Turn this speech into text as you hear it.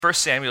1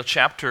 Samuel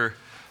chapter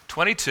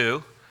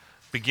 22,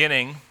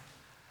 beginning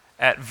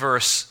at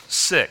verse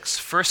 6.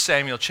 1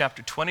 Samuel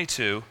chapter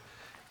 22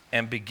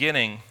 and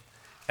beginning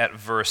at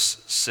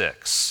verse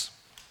 6.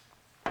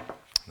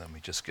 Let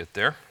me just get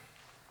there.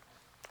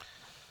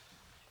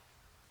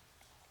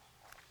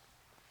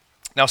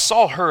 Now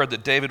Saul heard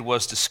that David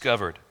was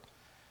discovered,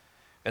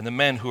 and the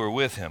men who were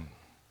with him.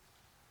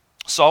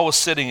 Saul was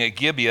sitting at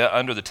Gibeah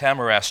under the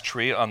tamarisk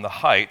tree on the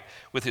height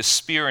with his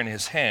spear in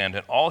his hand,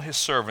 and all his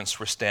servants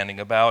were standing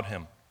about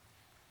him.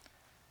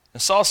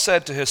 And Saul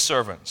said to his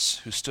servants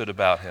who stood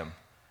about him,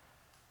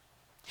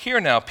 "Hear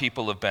now,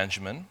 people of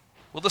Benjamin,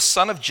 will the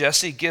son of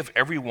Jesse give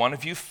every one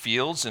of you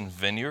fields and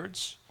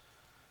vineyards?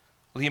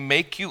 Will he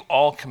make you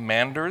all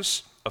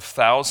commanders of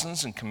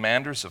thousands and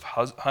commanders of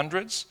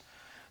hundreds,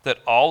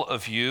 that all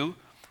of you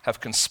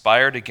have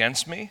conspired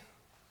against me?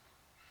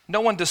 No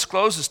one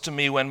discloses to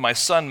me when my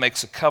son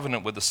makes a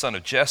covenant with the son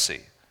of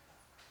Jesse.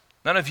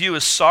 None of you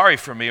is sorry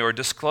for me or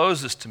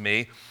discloses to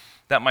me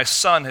that my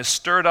son has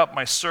stirred up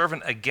my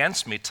servant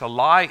against me to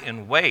lie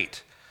in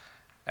wait,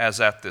 as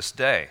at this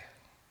day."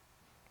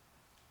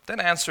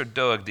 Then answered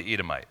Doeg the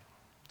Edomite,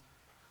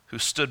 who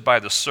stood by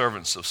the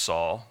servants of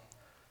Saul,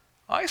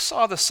 "I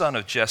saw the son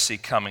of Jesse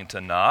coming to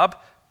Nob,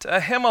 to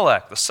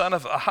Ahimelech, the son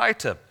of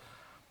Ahitub,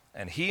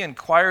 and he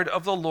inquired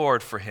of the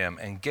Lord for him,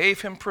 and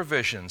gave him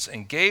provisions,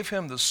 and gave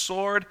him the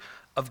sword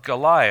of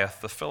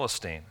Goliath the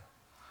Philistine."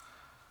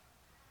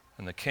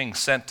 And the king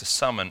sent to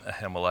summon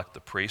Ahimelech the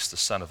priest, the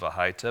son of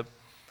Ahitub,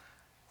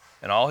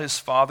 and all his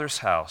father's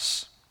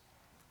house,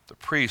 the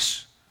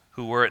priests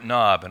who were at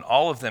Nob, and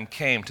all of them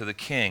came to the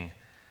king.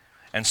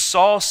 And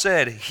Saul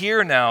said,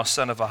 "Hear now,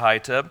 son of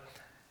Ahitub."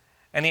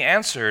 And he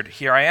answered,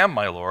 "Here I am,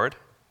 my lord."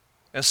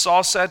 And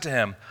Saul said to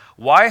him,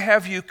 "Why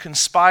have you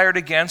conspired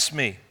against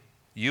me,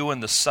 you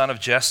and the son of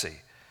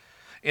Jesse,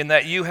 in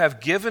that you have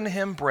given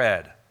him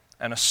bread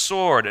and a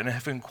sword and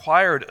have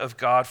inquired of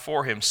God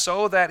for him,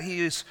 so that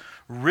he is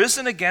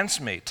risen against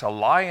me to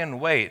lie in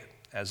wait,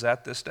 as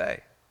at this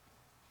day?"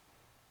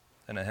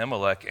 And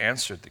Ahimelech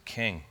answered the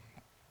king,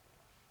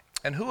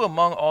 "And who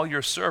among all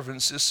your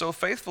servants is so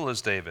faithful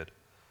as David,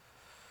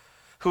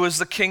 who is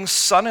the king's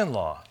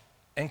son-in-law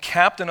and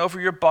captain over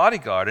your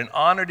bodyguard and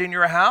honored in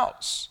your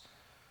house?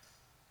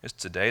 Is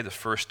today the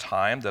first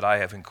time that I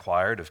have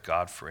inquired of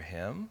God for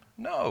him?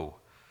 No.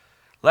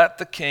 Let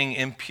the king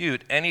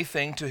impute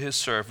anything to his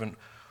servant,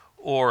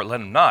 or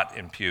let him not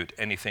impute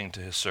anything to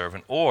his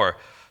servant, or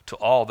to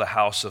all the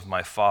house of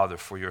my father,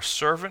 for your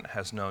servant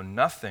has known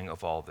nothing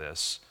of all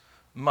this,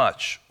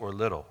 much or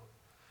little."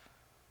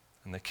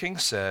 And the king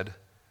said,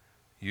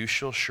 "You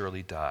shall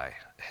surely die,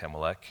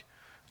 Ahimelech,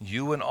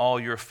 you and all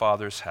your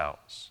father's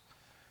house."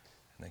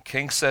 And the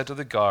king said to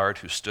the guard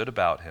who stood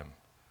about him,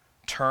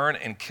 "Turn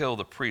and kill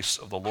the priests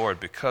of the Lord,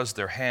 because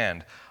their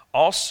hand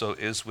also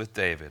is with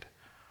David."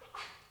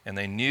 And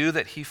they knew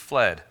that he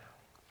fled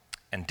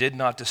and did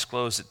not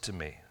disclose it to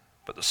me.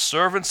 But the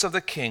servants of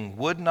the king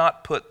would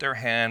not put their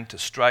hand to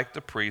strike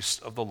the priests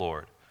of the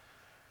Lord.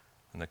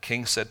 And the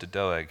king said to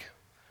Doeg,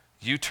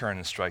 "You turn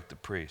and strike the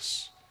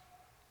priests."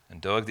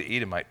 And Doeg the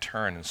Edomite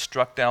turned and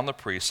struck down the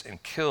priests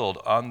and killed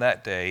on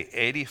that day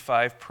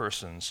 85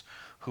 persons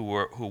who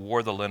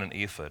wore the linen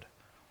ephod.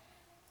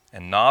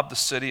 And Nob, the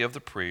city of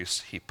the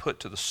priests, he put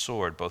to the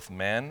sword, both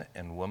men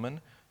and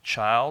woman,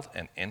 child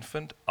and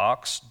infant,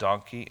 ox,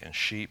 donkey, and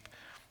sheep,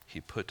 he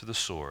put to the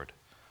sword.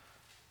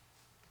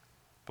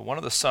 But one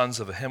of the sons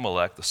of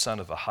Ahimelech, the son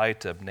of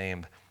Ahitub,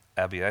 named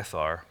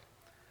Abiathar,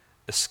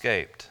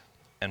 escaped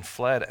and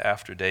fled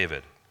after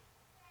David.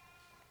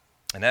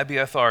 And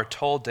Abiathar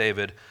told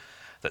David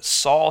that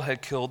Saul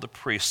had killed the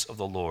priests of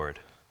the Lord.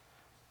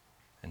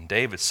 And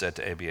David said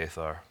to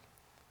Abiathar,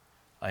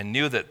 "I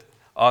knew that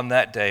on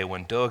that day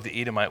when Doeg the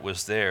Edomite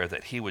was there,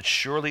 that he would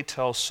surely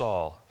tell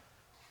Saul,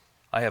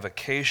 'I have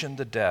occasioned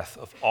the death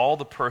of all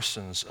the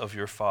persons of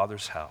your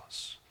father's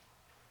house.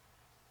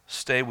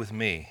 Stay with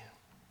me,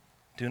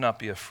 do not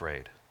be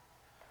afraid,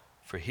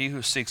 for he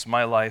who seeks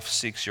my life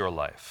seeks your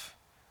life.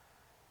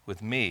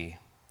 With me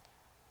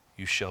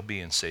you shall be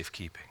in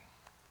safekeeping.'"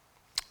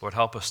 Lord,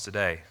 help us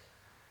today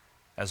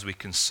as we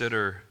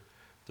consider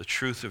the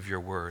truth of your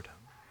word.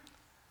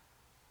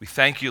 We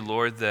thank you,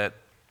 Lord, that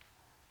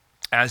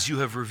as you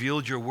have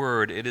revealed your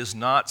word, it is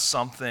not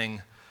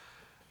something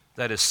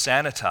that is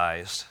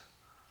sanitized,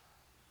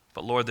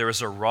 but Lord, there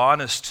is a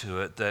rawness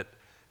to it that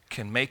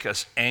can make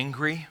us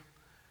angry,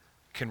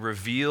 can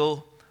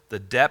reveal the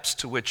depths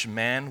to which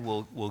man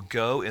will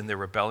go in their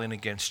rebellion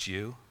against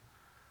you.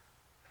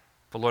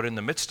 But Lord, in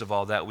the midst of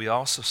all that, we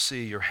also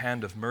see your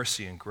hand of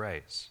mercy and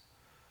grace.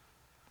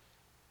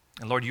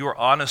 And Lord, you are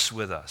honest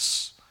with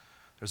us.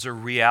 There's a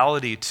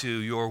reality to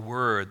your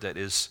word that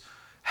is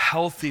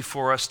healthy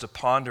for us to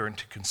ponder and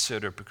to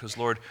consider, because,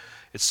 Lord,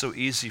 it's so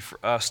easy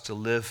for us to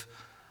live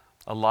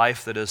a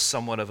life that is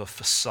somewhat of a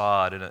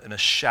facade and a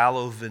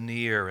shallow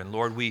veneer. And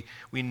Lord, we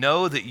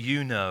know that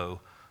you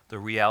know the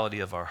reality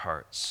of our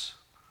hearts.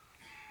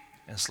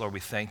 And so, Lord, we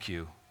thank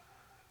you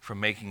for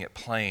making it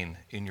plain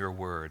in your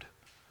word,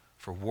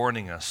 for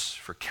warning us,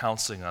 for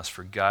counseling us,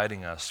 for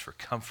guiding us, for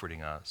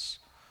comforting us.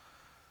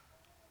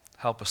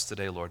 Help us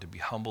today, Lord, to be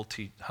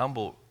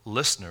humble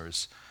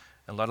listeners.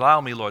 And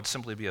allow me, Lord,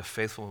 simply be a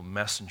faithful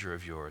messenger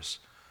of yours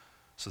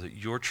so that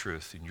your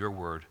truth and your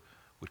word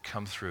would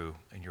come through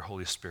and your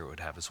Holy Spirit would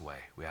have his way.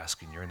 We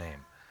ask in your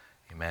name.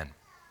 Amen.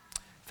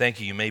 Thank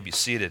you. You may be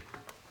seated.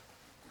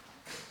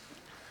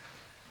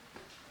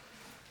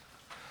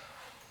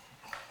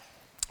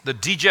 The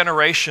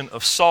degeneration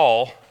of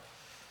Saul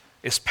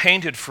is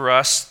painted for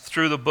us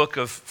through the book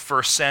of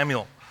 1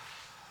 Samuel.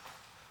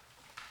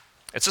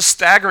 It's a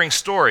staggering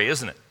story,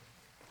 isn't it?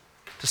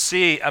 To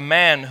see a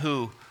man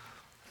who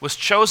was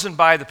chosen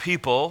by the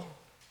people,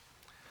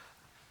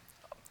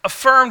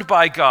 affirmed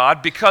by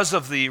God because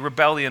of the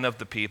rebellion of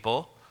the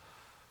people,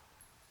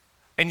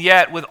 and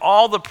yet with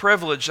all the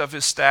privilege of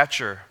his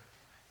stature,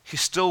 he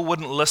still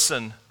wouldn't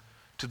listen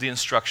to the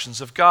instructions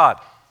of God.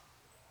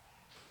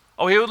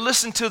 Oh, he would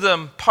listen to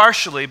them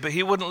partially, but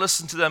he wouldn't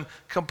listen to them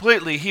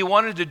completely. He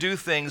wanted to do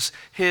things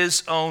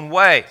his own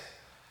way.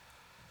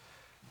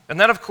 And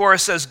then, of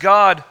course, as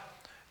God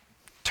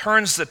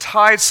turns the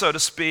tide, so to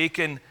speak,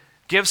 and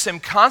gives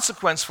him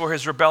consequence for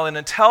his rebellion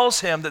and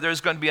tells him that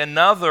there's going to be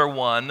another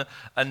one,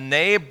 a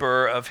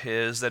neighbor of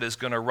his, that is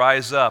going to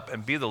rise up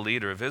and be the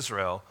leader of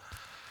Israel,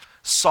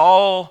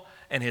 Saul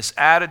and his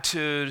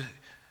attitude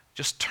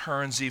just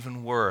turns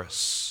even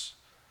worse.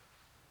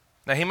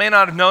 Now, he may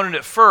not have known it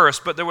at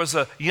first, but there was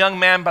a young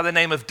man by the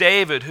name of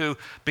David who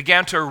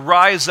began to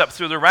rise up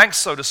through the ranks,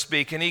 so to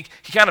speak, and he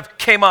kind of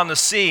came on the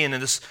scene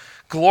in this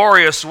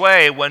glorious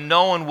way when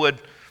no one would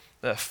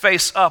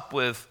face up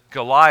with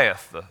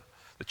Goliath,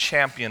 the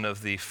champion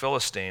of the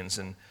Philistines.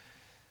 And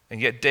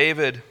yet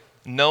David,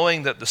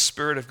 knowing that the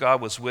Spirit of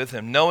God was with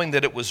him, knowing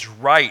that it was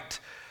right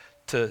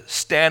to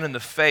stand in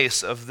the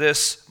face of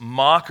this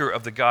mocker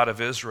of the God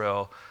of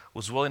Israel,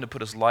 was willing to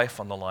put his life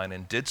on the line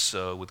and did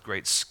so with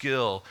great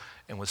skill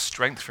and with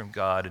strength from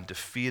God and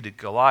defeated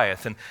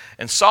Goliath.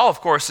 And Saul,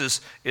 of course,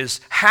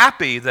 is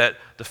happy that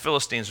the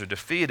Philistines are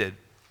defeated.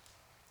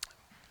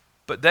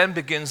 But then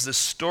begins this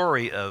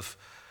story of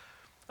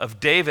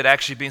David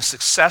actually being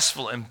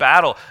successful in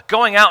battle,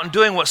 going out and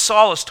doing what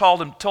Saul has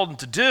told him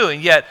to do,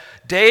 and yet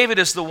David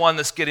is the one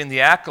that's getting the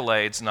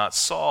accolades, not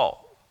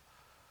Saul.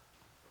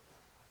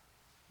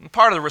 And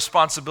part of the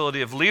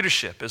responsibility of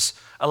leadership is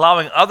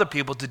allowing other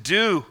people to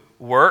do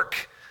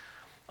work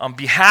on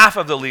behalf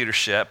of the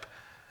leadership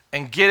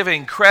and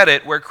giving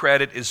credit where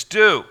credit is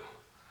due.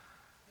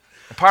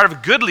 And part of a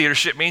good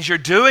leadership means you're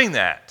doing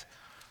that.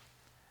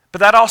 But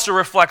that also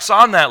reflects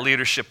on that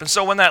leadership. And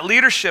so when that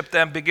leadership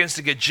then begins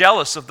to get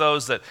jealous of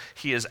those that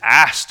he has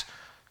asked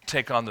to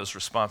take on those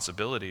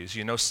responsibilities,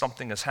 you know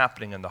something is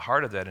happening in the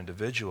heart of that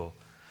individual.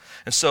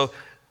 And so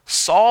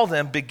Saul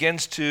then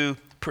begins to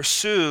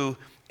pursue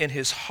in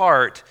his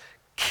heart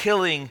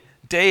killing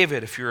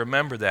David, if you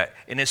remember that,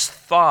 in his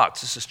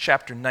thoughts. This is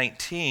chapter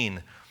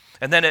 19.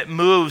 And then it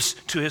moves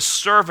to his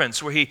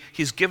servants where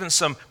he's given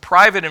some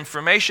private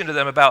information to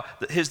them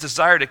about his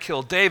desire to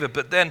kill David.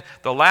 But then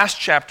the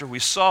last chapter we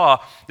saw,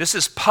 this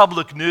is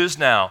public news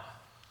now,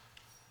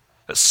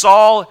 that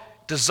Saul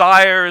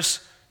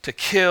desires to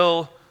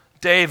kill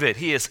David.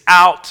 He is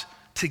out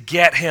to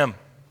get him.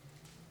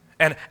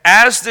 And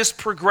as this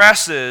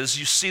progresses,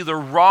 you see the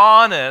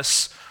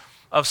rawness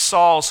of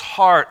Saul's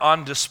heart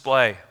on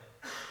display.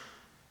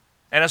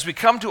 And as we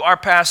come to our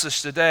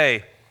passage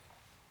today,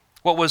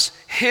 what was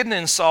hidden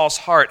in Saul's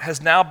heart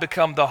has now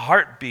become the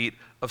heartbeat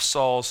of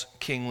Saul's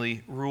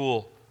kingly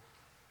rule.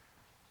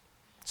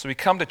 So we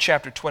come to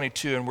chapter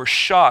 22, and we're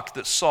shocked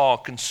that Saul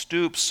can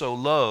stoop so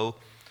low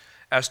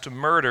as to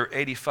murder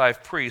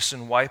 85 priests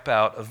and wipe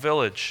out a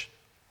village.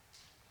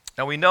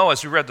 Now we know,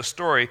 as we read the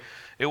story,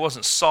 it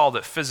wasn't Saul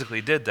that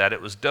physically did that.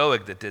 It was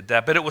Doeg that did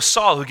that, but it was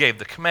Saul who gave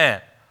the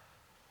command.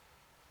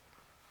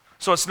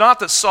 So it's not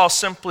that Saul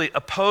simply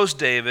opposed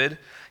David.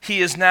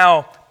 He is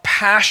now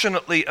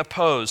passionately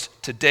opposed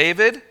to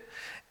David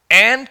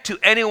and to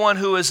anyone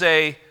who is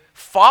a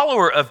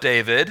follower of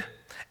David,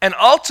 and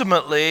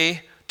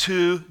ultimately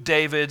to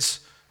David's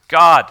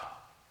God.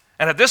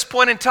 And at this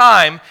point in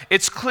time,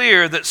 it's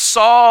clear that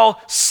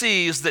Saul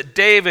sees that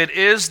David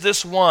is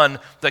this one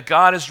that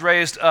God has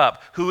raised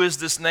up, who is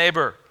this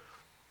neighbor.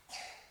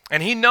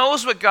 And he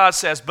knows what God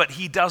says, but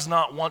he does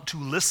not want to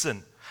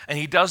listen. And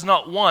he does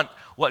not want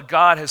what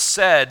God has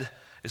said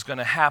is going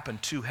to happen.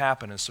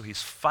 And so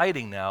he's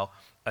fighting now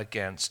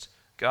against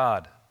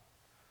God.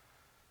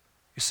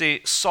 You see,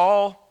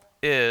 Saul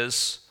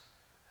is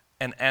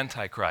an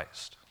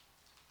antichrist.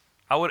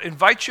 I would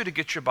invite you to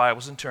get your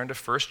Bibles and turn to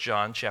 1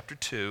 John chapter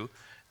 2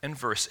 and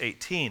verse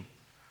 18.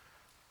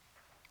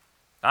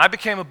 Now, I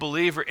became a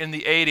believer in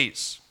the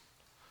 80s.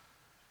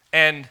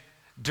 And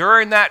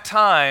during that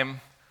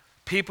time,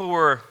 people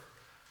were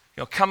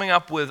coming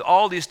up with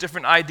all these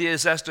different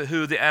ideas as to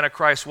who the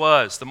Antichrist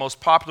was. The most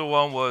popular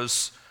one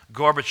was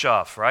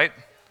Gorbachev, right?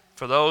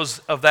 For those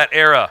of that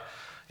era.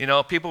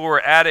 People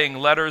were adding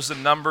letters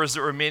and numbers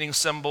that were meaning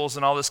symbols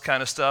and all this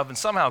kind of stuff, and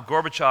somehow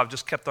Gorbachev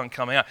just kept on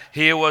coming out.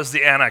 He was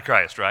the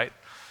Antichrist, right?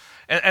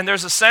 And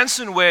there's a sense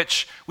in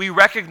which we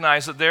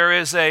recognize that there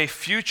is a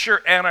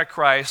future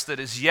Antichrist that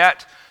is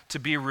yet to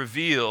be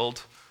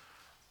revealed,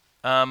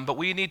 But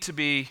we need to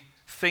be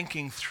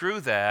thinking through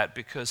that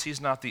because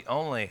he's not the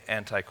only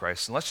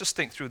Antichrist. And let's just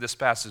think through this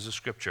passage of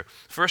Scripture.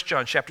 1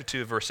 John chapter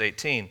 2, verse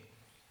 18.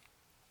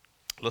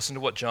 Listen to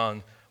what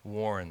John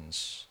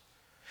warns.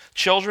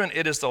 Children,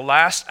 it is the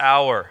last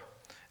hour,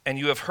 and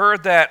you have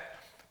heard that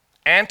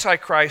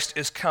Antichrist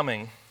is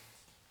coming.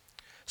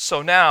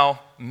 So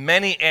now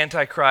many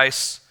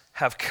Antichrists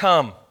have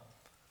come.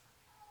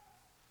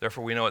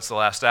 Therefore, we know it's the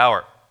last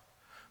hour.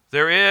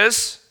 There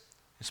is,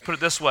 let's put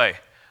it this way,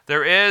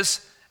 there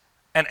is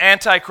an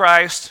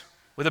Antichrist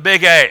with a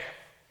big A.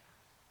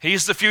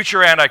 He's the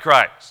future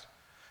Antichrist.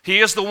 He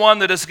is the one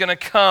that is going to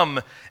come,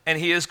 and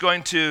he is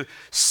going to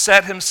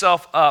set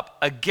himself up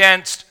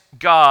against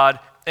God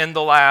in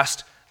the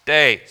last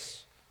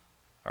days.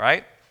 All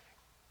right?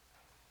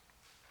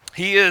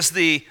 He is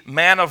the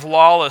man of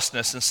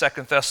lawlessness in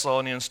 2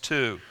 Thessalonians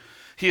 2.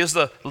 He is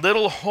the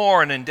little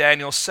horn in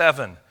Daniel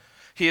 7.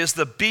 He is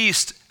the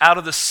beast out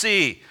of the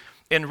sea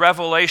in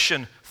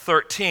Revelation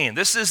 13.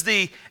 This is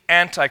the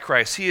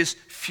Antichrist. He is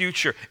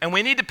future. And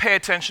we need to pay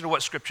attention to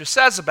what Scripture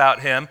says about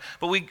him,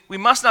 but we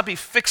must not be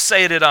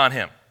fixated on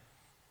him.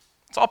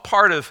 It's all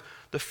part of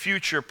the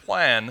future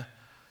plan,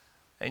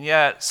 and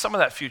yet some of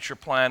that future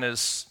plan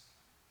is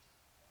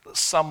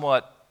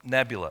somewhat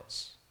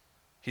nebulous.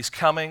 He's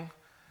coming.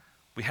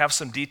 We have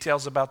some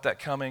details about that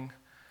coming,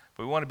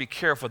 but we want to be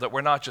careful that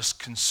we're not just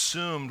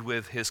consumed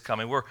with his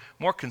coming. We're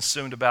more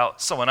consumed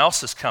about someone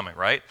else's coming,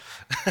 right?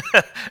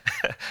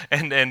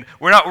 and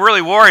we're not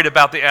really worried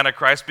about the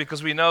Antichrist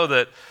because we know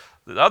that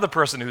the other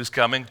person who's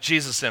coming,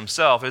 Jesus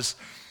himself, is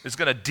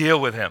going to deal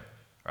with him,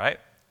 right?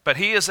 But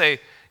he is going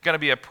to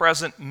be a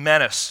present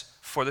menace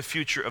for the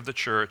future of the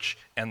church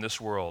and this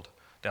world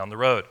down the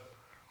road.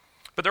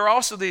 But there are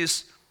also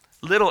these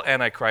little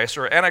Antichrists,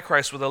 or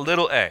Antichrists with a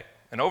little a.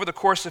 And over the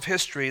course of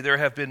history, there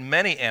have been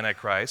many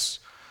Antichrists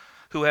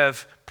who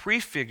have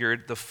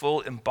prefigured the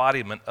full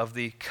embodiment of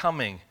the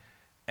coming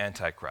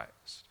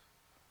Antichrist.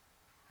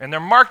 And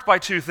they're marked by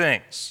two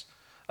things.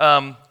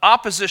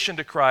 Opposition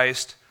to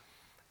Christ,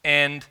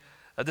 and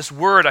this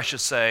word, I should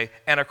say,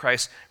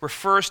 Antichrist,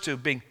 refers to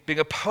being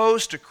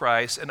opposed to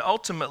Christ and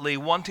ultimately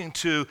wanting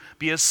to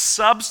be a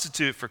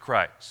substitute for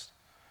Christ.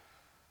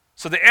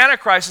 So the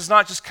Antichrist is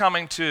not just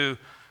coming to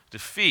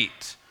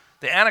defeat.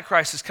 The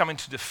Antichrist is coming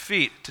to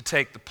defeat, to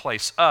take the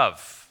place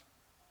of.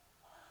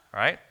 All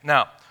right?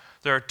 Now,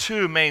 there are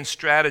two main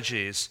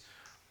strategies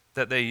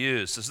that they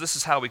use. So this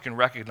is how we can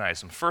recognize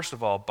them. First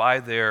of all, by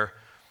their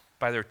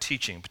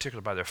teaching,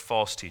 particularly by their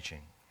false teaching.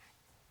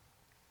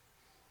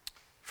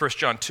 1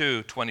 John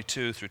 2,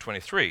 22 through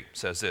 23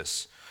 says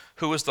this,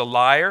 "Who is the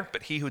liar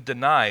but he who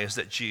denies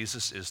that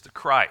Jesus is the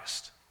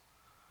Christ?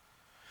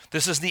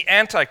 This is the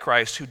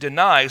Antichrist who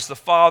denies the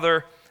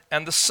Father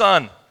and the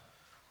Son.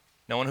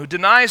 No one who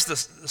denies the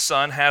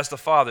Son has the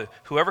Father.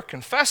 Whoever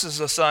confesses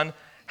the Son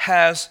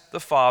has the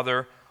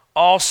Father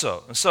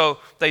also." And so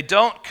they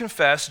don't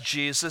confess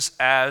Jesus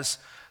as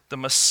the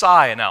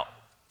Messiah. Now,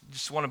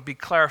 just want to be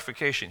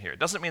clarification here. It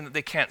doesn't mean that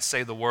they can't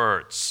say the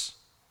words,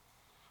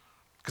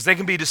 because they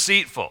can be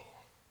deceitful.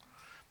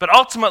 But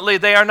ultimately,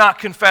 they are not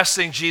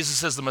confessing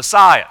Jesus as the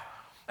Messiah,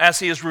 as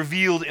he is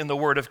revealed in the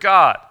Word of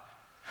God.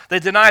 They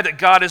deny that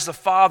God is the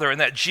Father and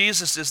that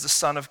Jesus is the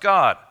Son of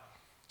God.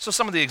 So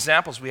some of the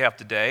examples we have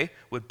today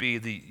would be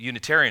the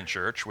Unitarian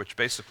Church, which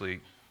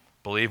basically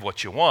believe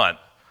what you want,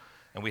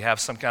 and we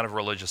have some kind of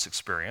religious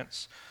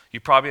experience.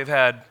 You probably have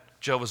had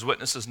Jehovah's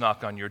Witnesses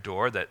knock on your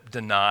door that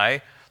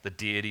deny the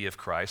deity of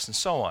Christ and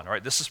so on.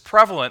 Right? This is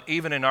prevalent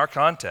even in our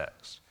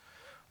context.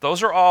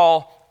 Those are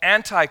all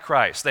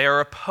Antichrist. They are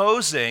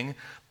opposing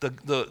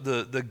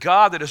the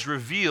God that is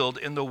revealed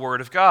in the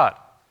Word of God.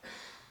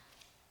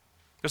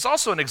 There's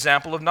also an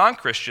example of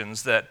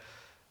non-Christians that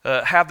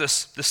have the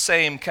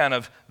same kind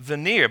of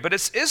veneer, but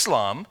it's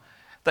Islam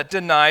that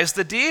denies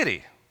the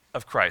deity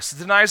of Christ. It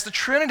denies the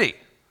Trinity.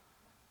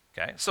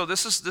 Okay, so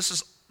this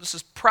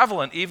is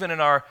prevalent even in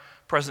our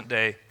present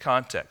day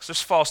context.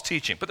 There's false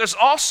teaching, but there's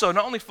also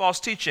not only false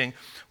teaching.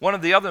 One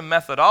of the other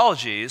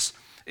methodologies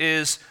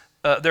is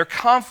their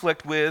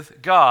conflict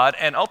with God,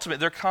 and ultimately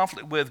their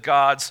conflict with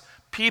God's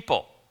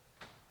people.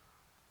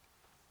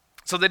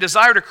 So they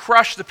desire to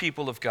crush the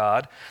people of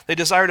God. They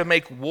desire to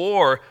make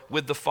war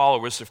with the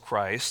followers of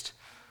Christ.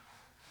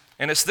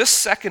 And it's this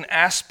second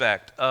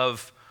aspect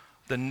of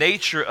the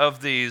nature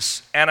of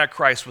these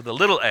Antichrists with a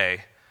little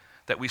a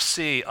that we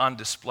see on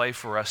display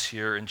for us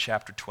here in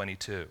chapter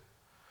 22.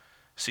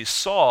 See,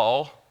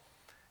 Saul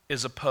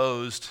is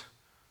opposed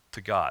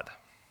to God.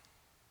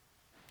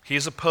 He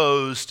is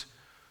opposed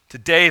to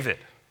David.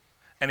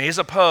 And he's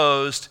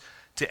opposed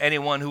to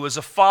anyone who is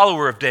a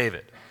follower of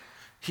David.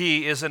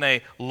 He is in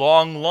a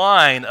long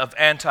line of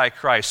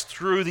antichrists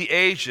through the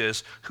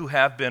ages who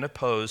have been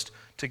opposed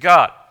to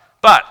God.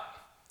 But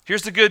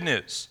here's the good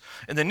news.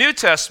 In the New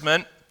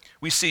Testament,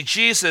 we see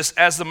Jesus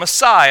as the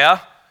Messiah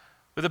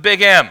with a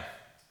big M.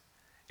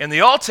 In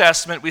the Old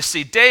Testament, we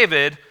see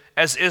David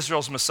as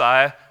Israel's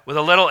Messiah with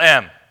a little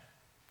m.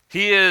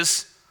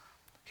 He's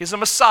a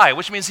Messiah,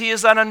 which means he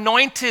is an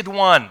anointed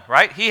one,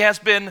 right? He has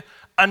been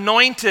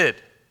anointed.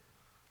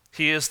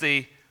 He is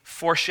the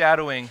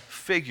foreshadowing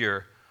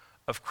figure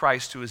of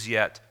Christ who is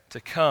yet to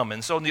come.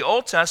 And so in the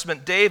Old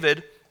Testament,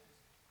 David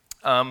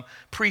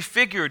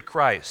prefigured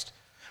Christ.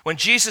 When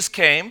Jesus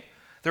came,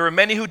 there were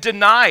many who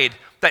denied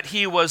that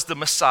he was the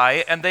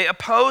Messiah, and they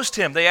opposed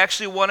him. They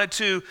actually wanted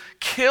to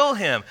kill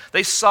him.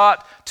 They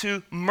sought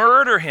to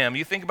murder him.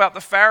 You think about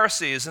the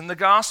Pharisees in the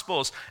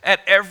Gospels. At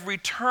every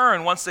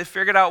turn, once they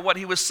figured out what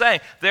he was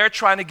saying, they're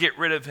trying to get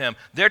rid of him.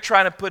 They're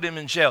trying to put him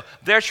in jail.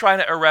 They're trying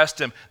to arrest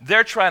him.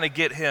 They're trying to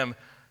get him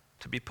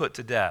to be put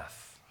to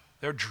death.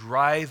 They're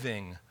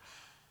driving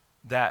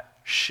that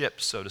ship,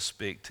 so to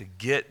speak, to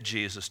get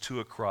Jesus to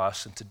a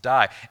cross and to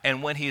die.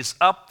 And when he's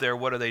up there,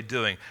 what are they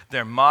doing?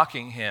 They're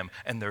mocking him,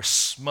 and they're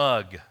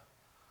smug,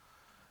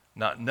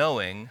 not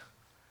knowing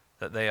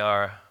that they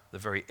are the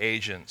very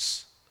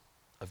agents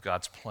of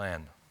God's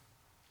plan.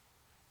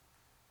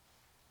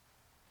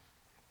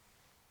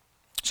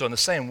 So in the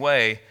same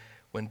way,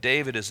 when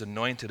David is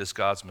anointed as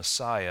God's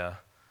Messiah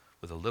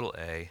with a little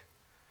a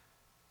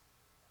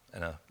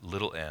and a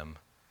little m,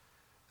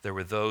 there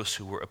were those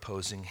who were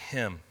opposing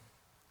him.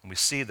 And we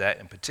see that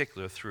in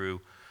particular through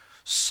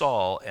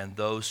Saul and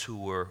those who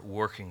were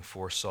working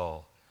for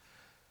Saul.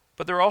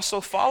 But there are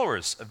also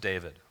followers of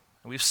David.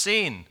 And we've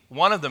seen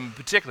one of them in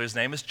particular, his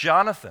name is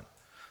Jonathan,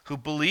 who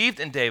believed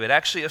in David,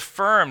 actually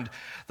affirmed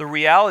the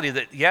reality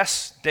that,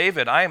 yes,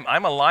 David,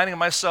 I'm aligning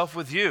myself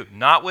with you,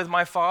 not with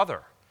my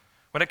father.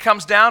 When it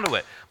comes down to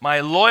it,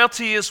 my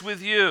loyalty is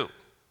with you.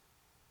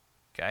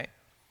 Okay?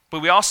 But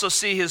we also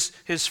see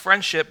his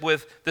friendship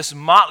with this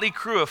motley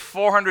crew of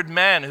 400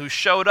 men who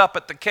showed up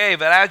at the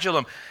cave at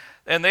Adullam.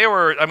 And they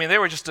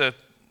were just a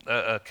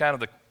kind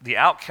of the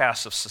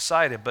outcasts of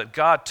society. But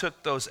God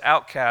took those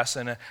outcasts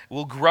and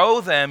will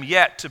grow them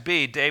yet to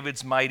be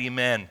David's mighty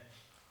men.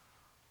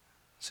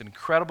 It's an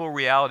incredible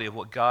reality of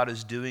what God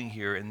is doing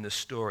here in this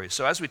story.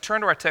 So as we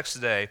turn to our text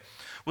today,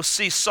 we'll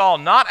see Saul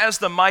not as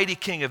the mighty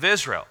king of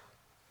Israel,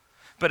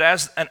 but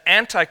as an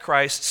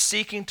antichrist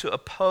seeking to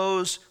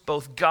oppose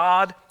both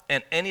God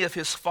and any of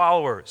his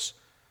followers.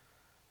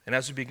 And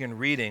as we begin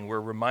reading,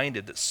 we're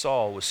reminded that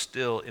Saul was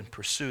still in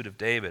pursuit of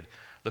David.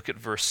 Look at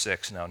verse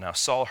 6 now. Now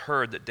Saul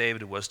heard that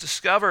David was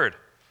discovered.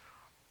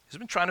 He's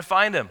been trying to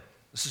find him.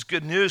 This is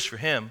good news for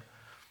him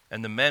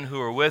and the men who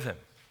are with him.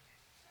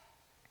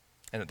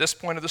 And at this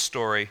point of the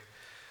story,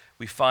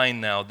 we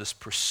find now this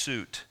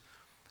pursuit.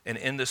 And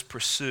in this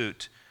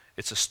pursuit,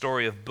 it's a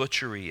story of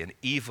butchery and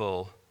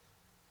evil,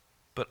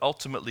 but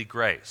ultimately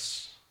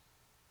grace.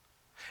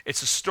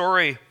 It's a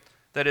story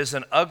that is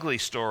an ugly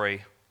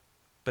story,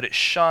 but it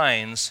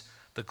shines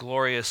the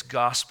glorious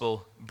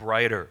gospel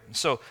brighter. And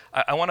so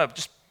I want to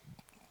just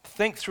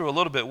think through a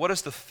little bit, what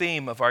is the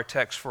theme of our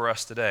text for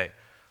us today?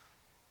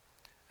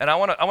 And I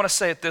want to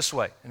say it this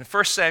way. In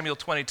 1 Samuel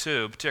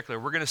 22 in particular,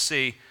 we're going to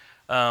see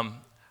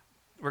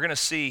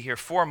here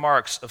 4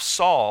 marks of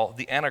Saul,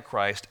 the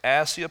Antichrist,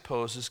 as he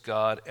opposes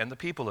God and the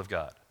people of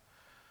God.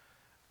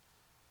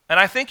 And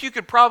I think you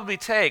could probably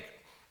take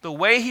the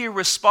way he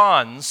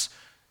responds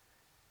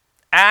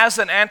as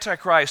an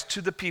antichrist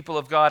to the people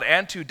of God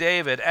and to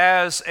David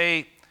as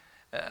I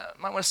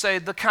want to say,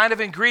 the kind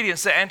of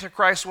ingredients that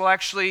antichrist will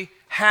actually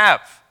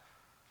have.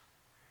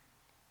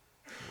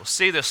 We'll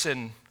see this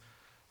in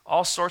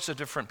all sorts of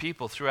different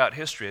people throughout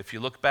history. If you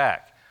look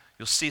back,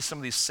 you'll see some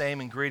of these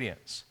same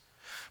ingredients.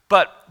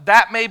 But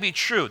that may be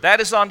true. That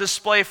is on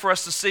display for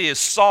us to see is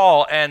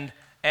Saul and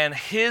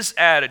his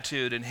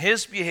attitude and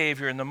his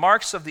behavior and the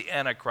marks of the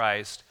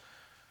Antichrist.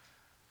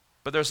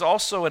 But there's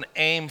also an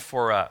aim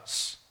for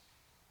us.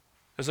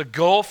 There's a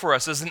goal for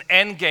us. There's an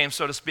end game,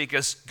 so to speak,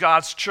 as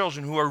God's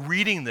children who are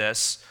reading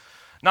this.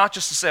 Not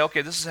just to say,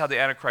 okay, this is how the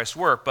Antichrist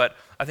work, but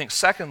I think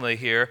secondly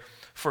here,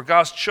 for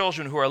God's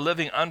children who are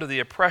living under the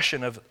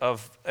oppression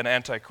of an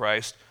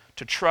Antichrist,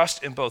 to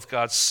trust in both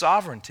God's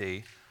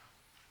sovereignty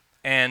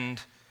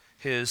and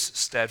his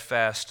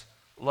steadfast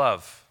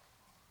love.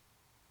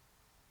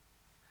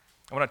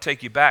 I want to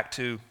take you back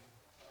to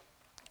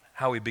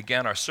how we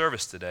began our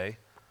service today,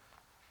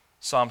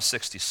 Psalm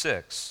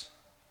 66.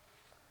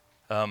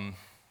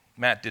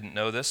 Matt didn't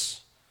know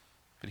this,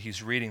 but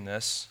he's reading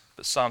this.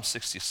 But Psalm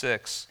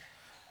 66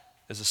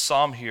 is a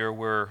psalm here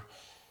where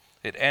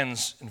it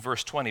ends in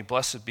verse 20,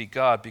 "Blessed be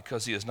God,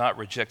 because he has not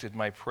rejected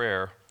my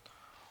prayer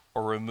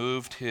or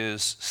removed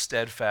his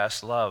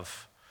steadfast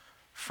love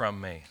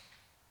from me."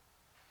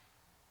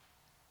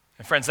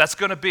 And friends, that's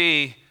going to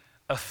be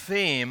a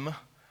theme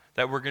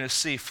that we're going to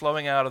see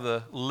flowing out of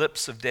the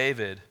lips of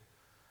David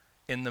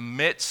in the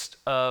midst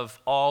of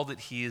all that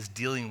he is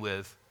dealing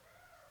with.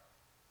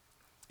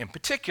 In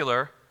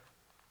particular,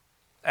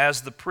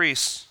 as the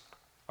priests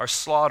are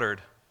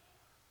slaughtered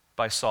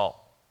by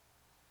Saul.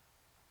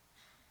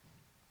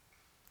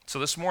 So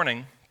this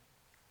morning,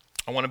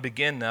 I want to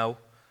begin now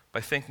by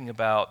thinking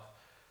about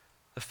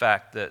the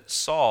fact that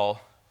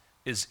Saul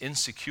is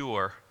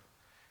insecure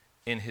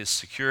in his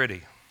security.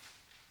 You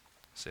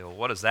say, well,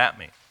 what does that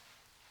mean?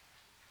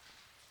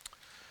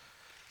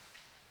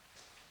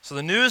 So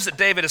the news that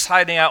David is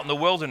hiding out in the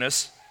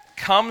wilderness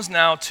comes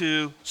now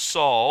to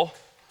Saul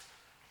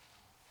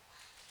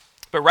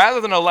But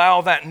rather than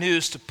allow that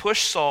news to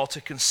push Saul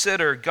to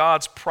consider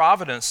God's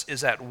providence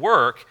is at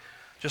work,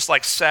 just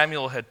like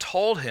Samuel had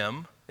told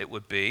him it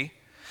would be,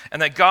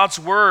 and that God's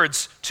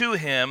words to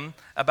him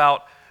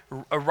about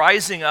a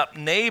rising up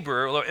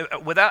neighbor,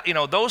 without,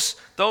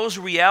 those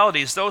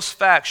realities, those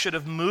facts should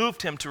have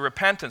moved him to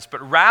repentance.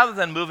 But rather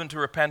than move him to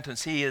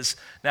repentance, he is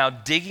now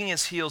digging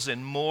his heels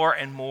in more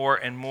and more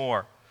and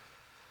more.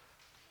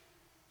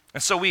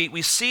 And so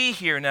we see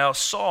here now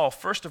Saul,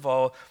 first of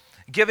all,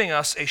 giving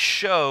us a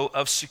show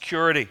of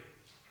security.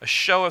 A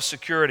show of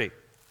security.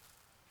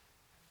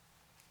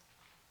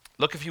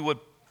 Look, if you would,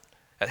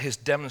 at his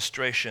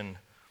demonstration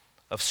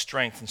of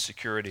strength and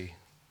security.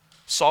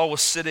 Saul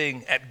was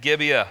sitting at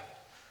Gibeah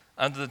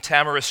under the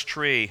tamarisk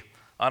tree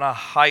on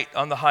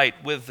the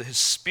height with his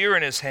spear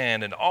in his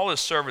hand, and all his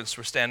servants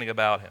were standing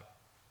about him.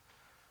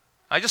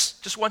 I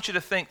just want you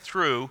to think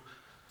through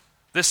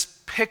this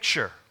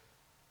picture.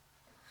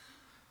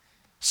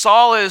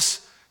 Saul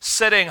is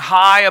sitting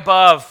high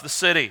above the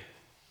city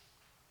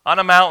on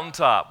a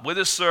mountaintop with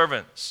his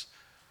servants,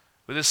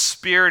 with his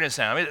spear in his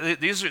hand. I mean,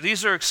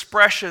 these are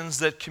expressions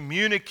that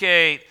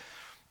communicate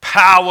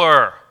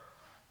power,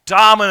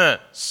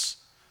 dominance.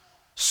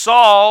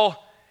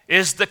 Saul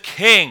is the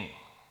king.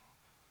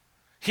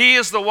 He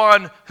is the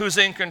one who's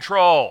in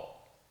control.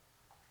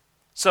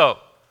 So,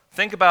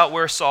 think about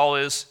where Saul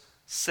is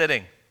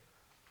sitting.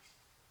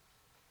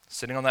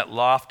 Sitting on that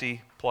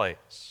lofty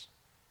place.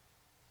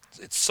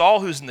 It's Saul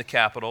who's in the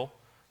capital,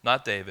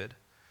 not David.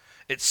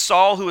 It's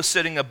Saul who is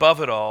sitting above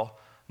it all,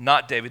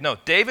 not David. No,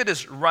 David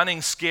is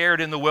running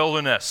scared in the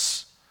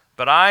wilderness.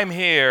 But I'm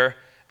here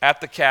at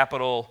the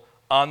capital,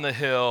 on the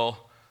hill,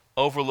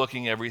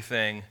 overlooking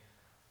everything.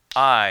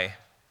 I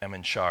am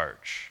in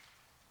charge.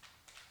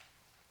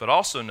 But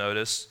also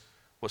notice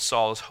what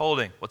Saul is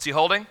holding. What's he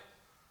holding?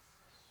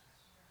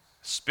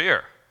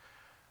 Spear.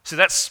 See,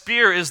 that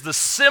spear is the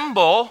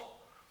symbol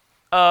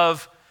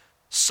of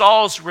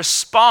Saul's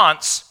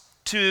response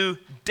to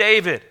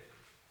David,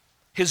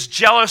 his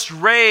jealous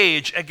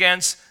rage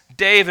against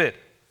David.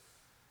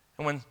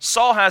 And when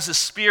Saul has his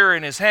spear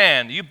in his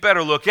hand, you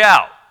better look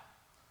out,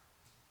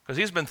 because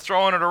he's been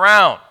throwing it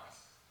around.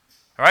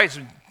 All right,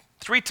 so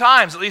 3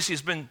 times at least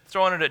he's been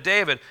throwing it at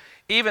David,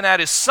 even at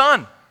his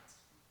son,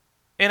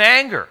 in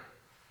anger.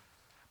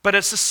 But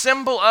it's a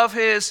symbol of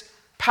his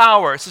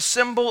power. It's a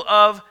symbol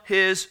of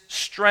his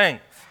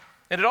strength.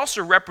 And it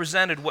also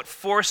represented what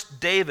forced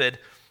David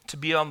to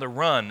be on the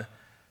run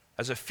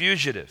as a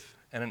fugitive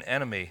and an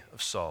enemy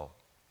of Saul.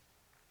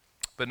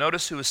 But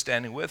notice who is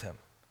standing with him.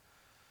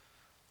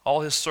 All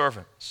his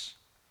servants.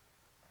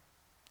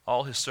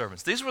 All his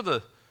servants. These were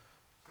the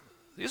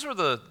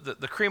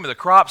cream of the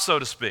crop, so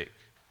to speak.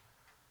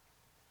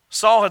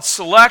 Saul had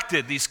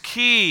selected these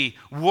key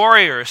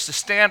warriors to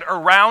stand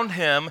around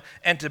him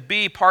and to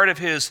be part of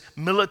his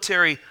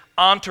military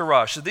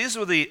entourage. So these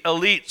were the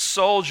elite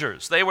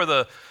soldiers. They were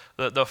the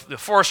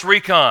Force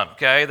Recon,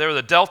 okay? They were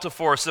the Delta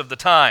Force of the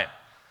time.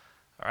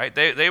 All right?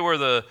 They were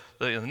the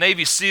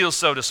Navy SEALs,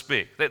 so to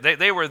speak.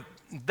 They were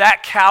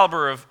that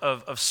caliber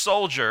of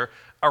soldier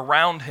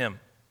around him.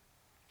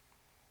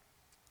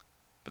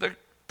 But there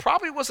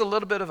probably was a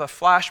little bit of a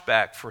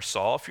flashback for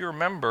Saul. If you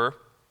remember,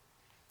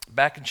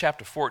 back in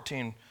chapter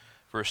 14,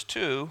 verse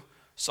 2,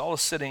 Saul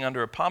is sitting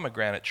under a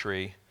pomegranate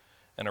tree,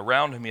 and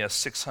around him he has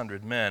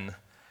 600 men,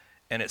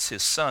 and it's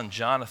his son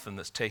Jonathan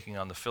that's taking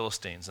on the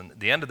Philistines. And at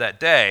the end of that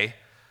day,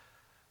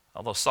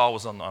 although Saul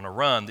was on a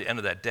run, the end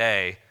of that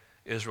day,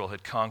 Israel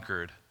had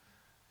conquered,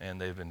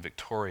 and they've been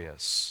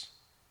victorious.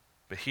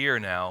 But here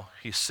now,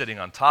 he's sitting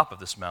on top of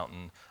this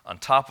mountain, on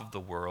top of the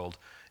world,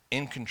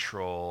 in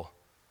control.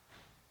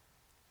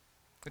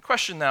 The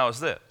question now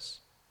is this: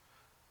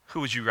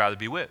 who would you rather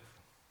be with?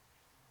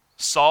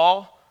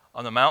 Saul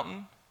on the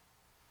mountain,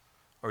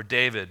 or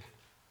David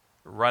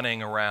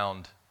running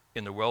around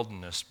in the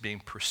wilderness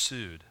being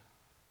pursued?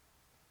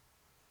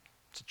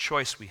 It's a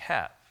choice we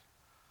have.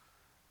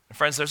 And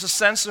friends, there's a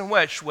sense in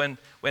which when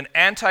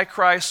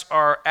antichrists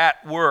are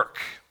at work,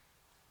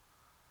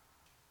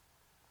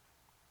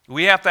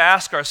 we have to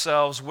ask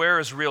ourselves, where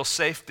is real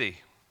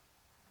safety?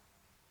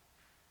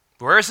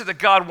 Where is it that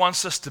God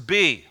wants us to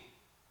be?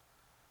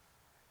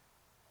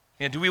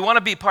 Do we want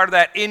to be part of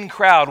that in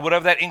crowd,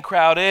 whatever that in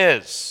crowd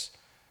is?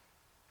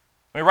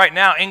 I mean, right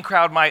now, in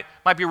crowd might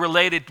be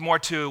related more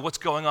to what's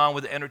going on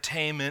with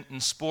entertainment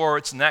and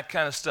sports and that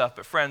kind of stuff.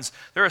 But friends,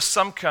 there are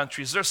some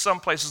countries, there are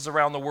some places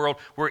around the world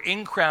where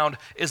in crowd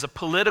is a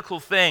political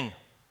thing.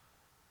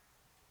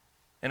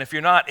 And if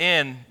you're not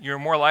in, you're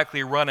more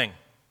likely running.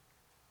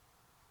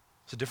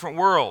 It's a different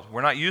world.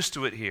 We're not used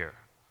to it here.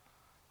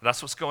 But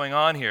that's what's going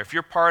on here. If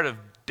you're part of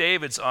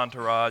David's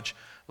entourage,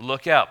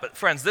 look out. But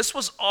friends, this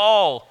was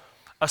all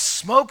a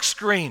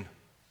smokescreen.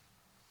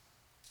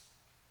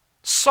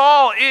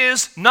 Saul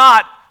is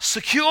not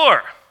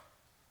secure.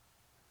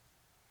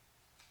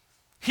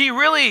 He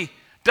really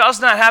does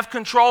not have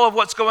control of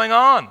what's going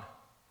on.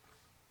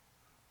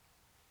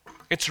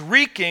 It's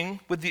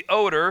reeking with the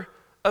odor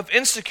of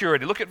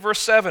insecurity. Look at verse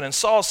 7. And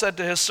Saul said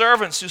to his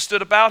servants who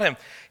stood about him,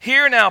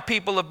 "Hear now,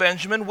 people of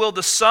Benjamin, will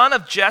the son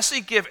of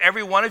Jesse give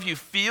every one of you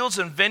fields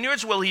and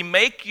vineyards? Will he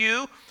make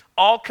you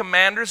all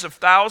commanders of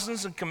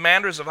thousands and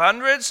commanders of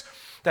hundreds,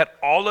 that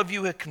all of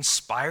you have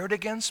conspired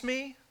against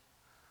me?"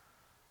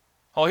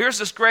 Oh, here's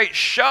this great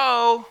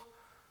show,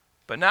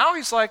 but now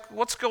he's like,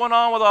 what's going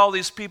on with all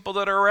these people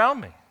that are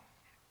around me?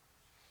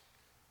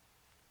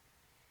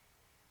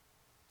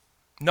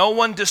 No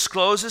one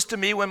discloses to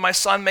me when my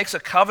son makes a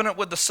covenant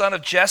with the son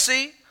of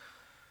Jesse.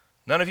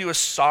 None of you is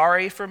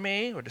sorry for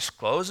me or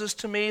discloses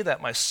to me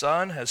that my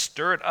son has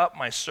stirred up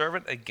my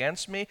servant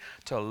against me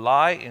to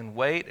lie in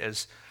wait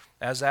as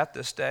at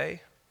this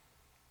day.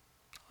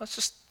 Let's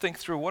just think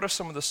through what are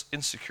some of the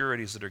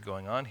insecurities that are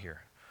going on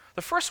here.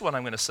 The first one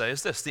I'm going to say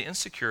is this: the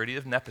insecurity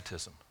of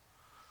nepotism.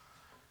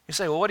 You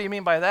say, well, what do you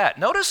mean by that?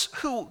 Notice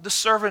who the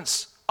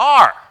servants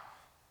are.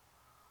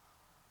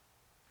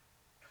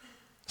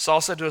 Saul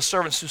said to his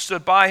servants who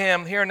stood by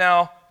him, "Hear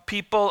now,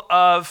 people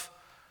of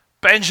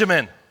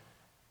Benjamin."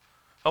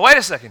 Oh, wait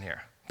a second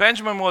here.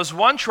 Benjamin was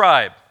one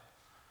tribe.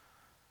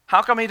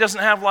 How come he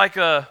doesn't have like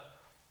a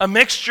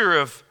mixture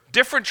of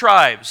different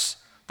tribes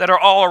that are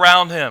all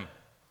around him?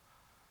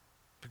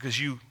 Because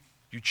you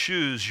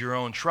choose your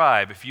own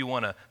tribe if you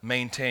want to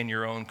maintain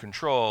your own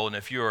control and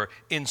if you're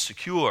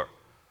insecure.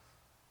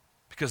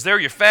 Because they're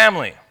your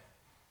family.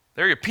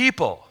 They're your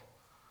people.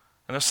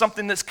 And there's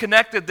something that's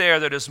connected there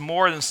that is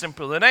more than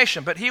simply the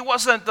nation. But he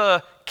wasn't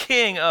the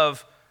king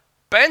of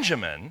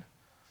Benjamin.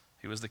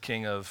 He was the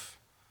king of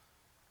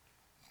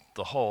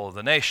the whole of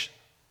the nation.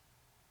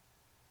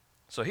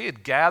 So he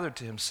had gathered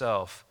to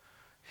himself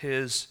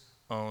his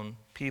own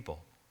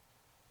people.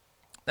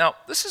 Now,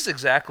 this is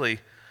exactly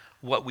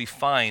what we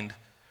find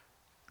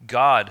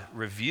God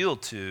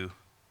revealed to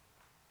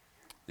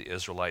the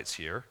Israelites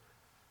here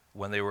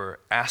when they were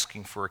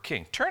asking for a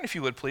king. Turn, if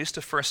you would please,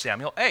 to 1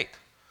 Samuel 8.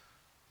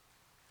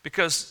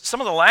 Because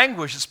some of the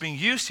language that's being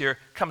used here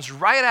comes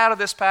right out of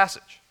this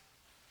passage.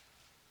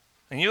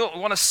 And you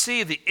want to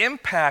see the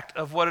impact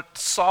of what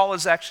Saul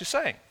is actually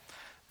saying.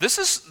 This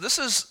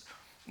is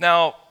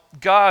now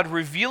God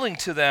revealing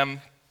to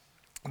them,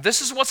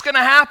 this is what's going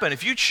to happen.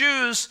 If you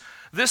choose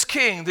this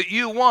king that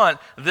you want,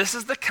 this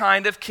is the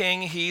kind of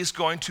king he's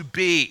going to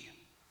be.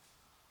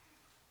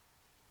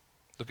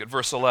 Look at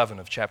verse 11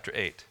 of chapter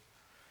 8.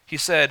 He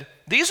said,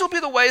 "These will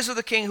be the ways of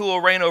the king who will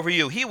reign over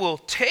you. He will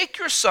take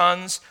your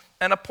sons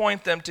and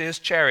appoint them to his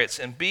chariots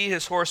and be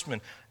his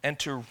horsemen and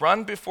to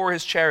run before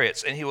his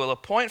chariots. And he will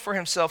appoint for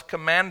himself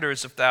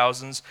commanders of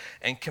thousands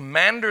and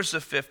commanders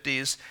of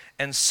fifties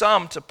and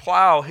some to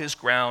plow his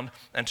ground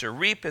and to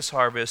reap his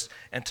harvest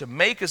and to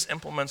make his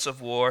implements of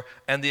war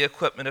and the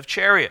equipment of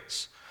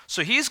chariots."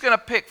 So he's going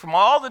to pick from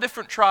all the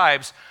different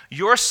tribes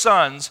your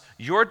sons,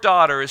 your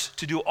daughters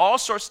to do all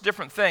sorts of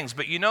different things.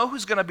 But you know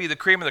who's going to be the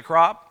cream of the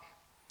crop?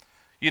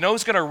 You know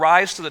who's going to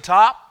rise to the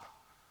top?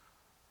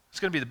 It's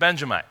going to be the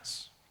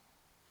Benjamites.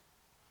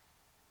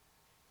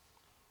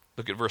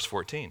 Look at verse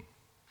 14.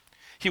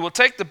 "He will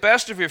take the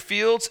best of your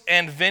fields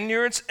and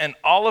vineyards and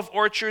olive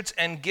orchards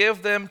and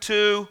give them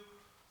to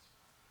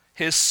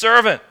his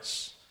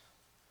servants."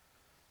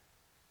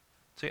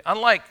 See,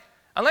 unlike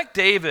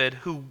David,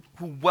 who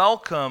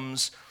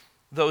welcomes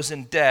those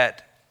in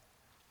debt,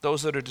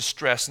 those that are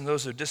distressed, and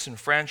those that are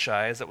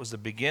disenfranchised, that was the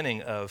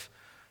beginning of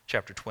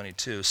chapter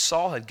 22,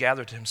 Saul had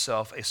gathered to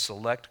himself a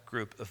select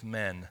group of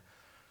men,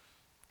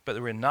 but they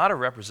were not a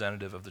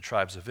representative of the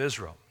tribes of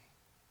Israel.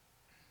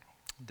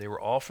 They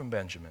were all from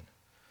Benjamin.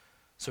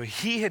 So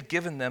he had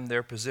given them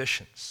their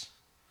positions.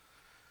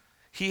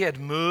 He had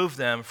moved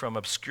them from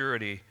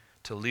obscurity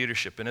to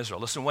leadership in Israel.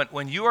 Listen,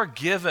 when you are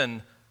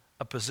given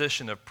a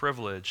position of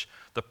privilege,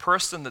 the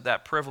person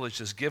that privilege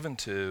is given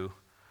to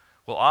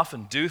will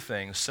often do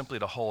things simply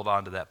to hold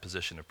on to that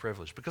position of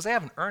privilege because they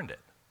haven't earned it.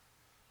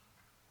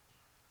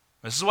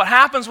 This is what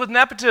happens with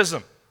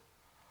nepotism.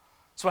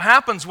 It's what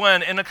happens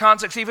when, in the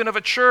context even of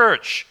a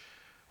church,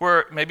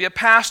 where maybe a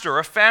pastor or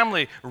a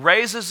family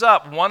raises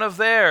up one of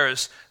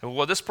theirs.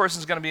 Well, this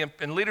person's going to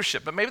be in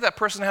leadership, but maybe that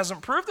person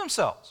hasn't proved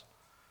themselves.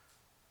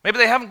 Maybe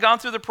they haven't gone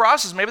through the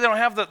process. Maybe they don't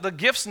have the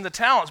gifts and the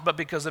talents, but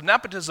because of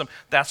nepotism,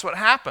 that's what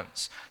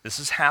happens. This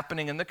is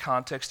happening in the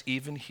context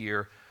even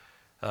here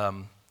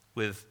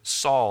with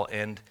Saul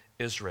and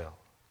Israel.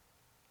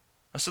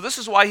 And so this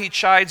is why he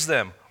chides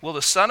them. "Will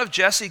the son of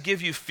Jesse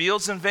give you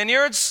fields and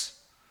vineyards?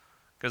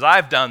 Because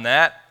I've done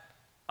that.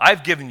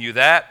 I've given you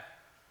that.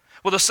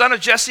 Will the son of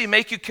Jesse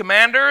make you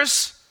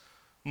commanders?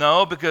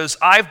 No, because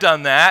I've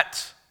done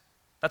that.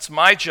 That's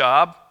my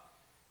job.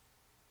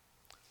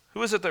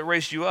 Who is it that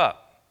raised you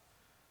up?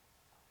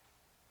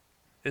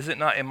 Is it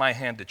not in my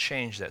hand to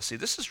change that?" See,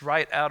 this is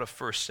right out of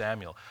 1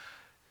 Samuel.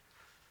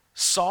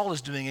 Saul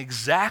is doing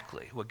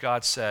exactly what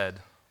God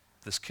said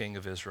this king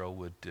of Israel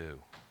would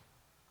do.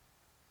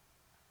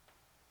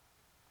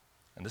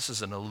 And this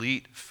is an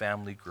elite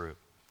family group.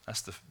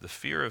 That's the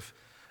fear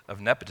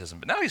of nepotism.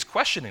 But now he's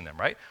questioning them,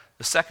 right?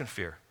 The second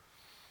fear.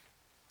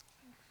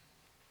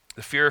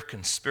 The fear of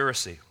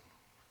conspiracy.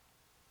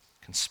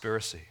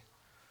 Conspiracy.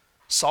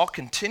 Saul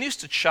continues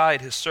to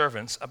chide his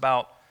servants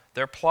about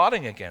their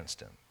plotting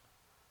against him.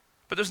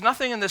 But there's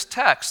nothing in this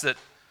text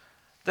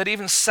that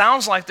even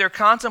sounds like they're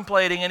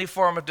contemplating any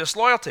form of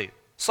disloyalty.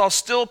 Saul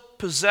still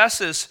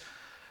presses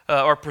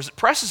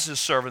his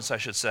servants, I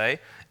should say,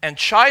 and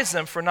chides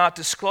them for not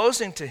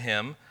disclosing to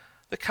him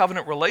the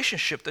covenant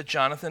relationship that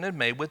Jonathan had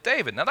made with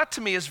David. Now that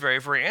to me is very,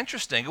 very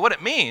interesting. What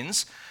it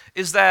means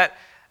is that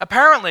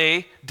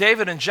apparently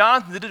David and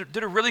Jonathan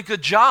did a really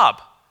good job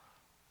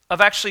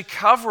of actually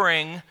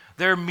covering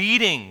their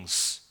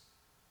meetings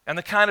and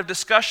the kind of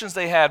discussions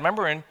they had,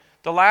 remember, in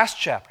the last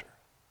chapter.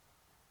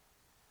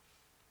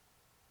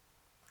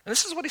 And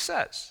this is what he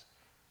says.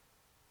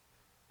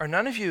 Are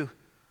none of you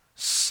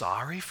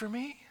sorry for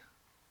me?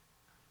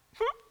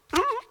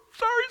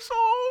 Sorry,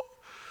 Saul.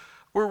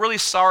 We're really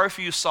sorry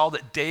for you, Saul,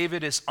 that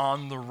David is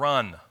on the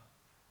run.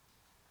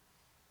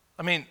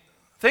 I mean,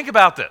 think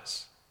about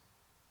this.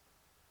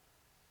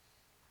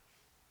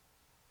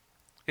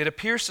 It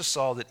appears to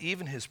Saul that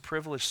even his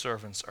privileged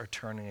servants are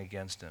turning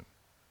against him.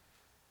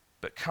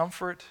 But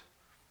comfort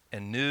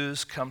and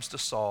news comes to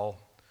Saul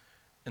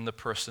in the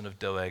person of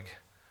Doeg,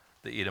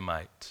 the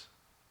Edomite.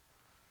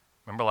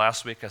 Remember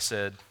last week I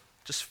said,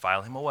 just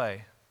file him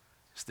away.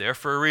 He's there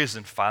for a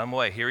reason. File him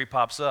away. Here he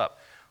pops up.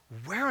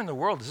 Where in the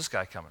world is this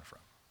guy coming from?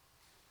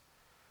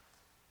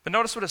 But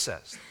notice what it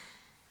says.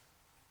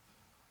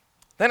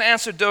 Then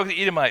answered Doeg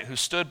the Edomite, who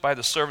stood by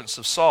the servants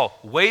of Saul,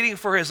 waiting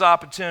for his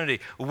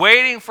opportunity,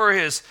 waiting for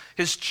his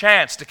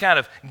chance to kind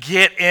of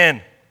get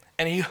in.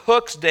 And he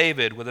hooks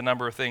David with a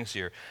number of things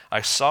here.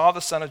 I saw the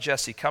son of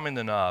Jesse coming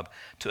to Nob,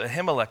 to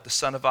Ahimelech, the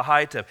son of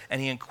Ahitub,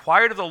 and he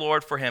inquired of the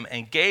Lord for him,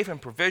 and gave him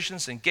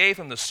provisions, and gave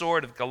him the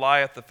sword of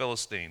Goliath the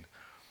Philistine.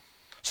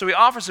 So he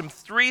offers him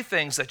three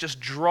things that just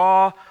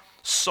draw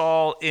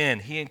Saul in.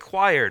 He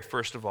inquired,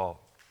 first of all.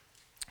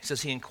 He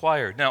says he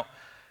inquired. Now,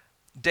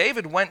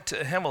 David went to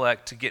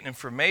Ahimelech to get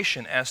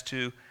information as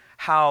to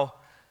how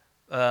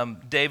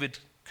David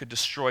could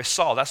destroy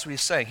Saul. That's what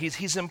he's saying.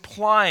 He's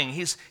implying,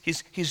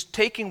 he's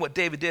taking what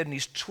David did and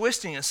he's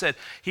twisting it and said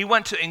he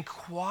went to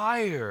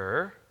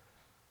inquire,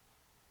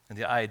 and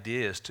the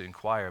idea is to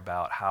inquire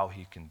about how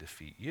he can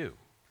defeat you.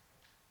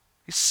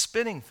 He's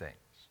spinning things.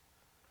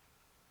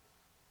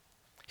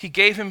 He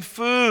gave him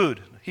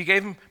food. He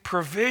gave him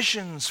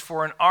provisions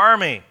for an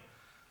army.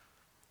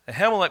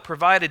 Ahimelech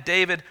provided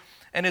David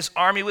and his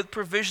army with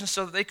provisions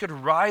so that they could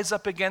rise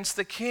up against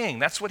the king.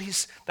 That's what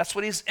he's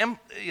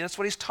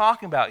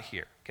talking about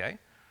here, okay?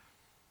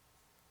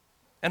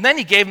 And then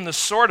he gave him the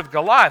sword of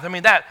Goliath. I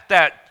mean,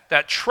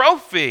 that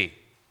trophy.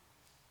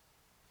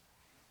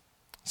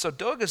 So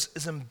Doeg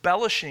is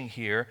embellishing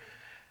here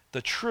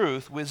the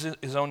truth with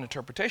his own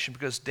interpretation,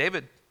 because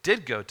David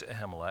did go to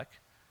Ahimelech,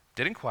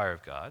 did inquire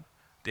of God,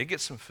 did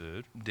get some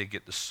food, did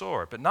get the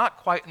sword, but not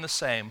quite in the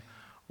same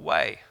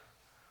way.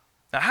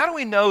 Now, how do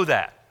we know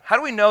that? How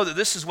do we know that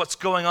this is what's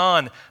going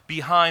on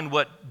behind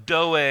what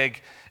Doeg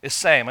is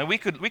saying? I mean, we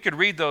could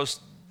read those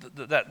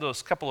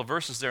couple of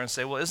verses there and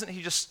say, well, isn't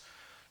he just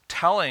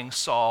telling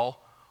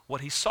Saul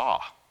what he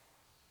saw?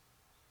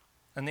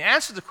 And the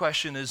answer to the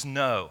question is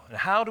no. And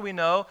how do we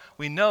know?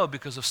 We know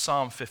because of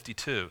Psalm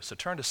 52. So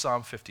turn to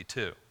Psalm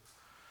 52.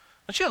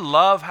 Don't you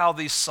love how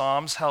these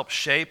Psalms help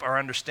shape our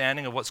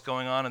understanding of what's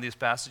going on in these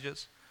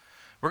passages?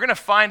 We're going to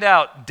find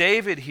out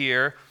David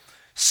here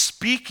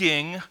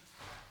speaking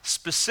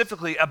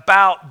specifically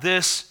about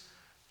this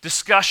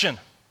discussion.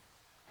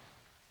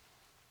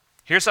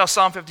 Here's how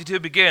Psalm 52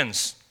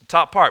 begins, the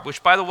top part,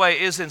 which, by the way,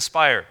 is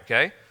inspired,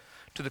 okay?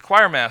 To the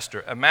choir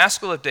master, a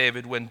maskil of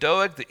David, when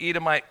Doeg the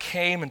Edomite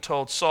came and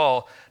told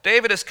Saul,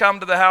 David has come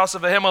to the house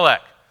of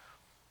Ahimelech.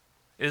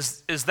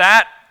 Is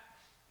that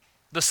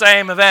the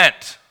same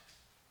event?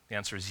 The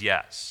answer is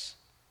yes.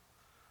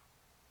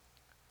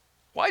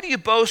 Why do you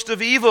boast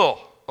of evil,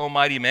 O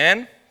mighty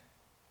man?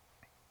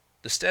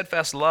 The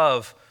steadfast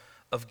love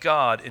of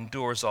God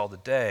endures all the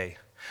day.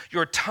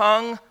 Your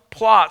tongue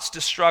plots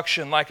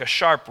destruction like a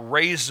sharp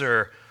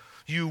razor,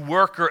 you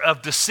worker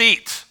of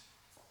deceit.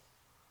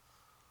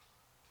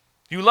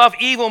 You love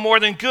evil more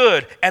than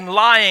good, and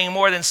lying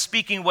more than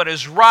speaking what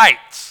is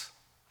right.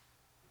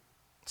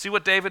 See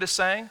what David is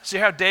saying? See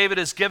how David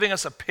is giving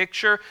us a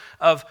picture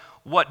of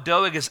what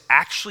Doeg is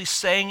actually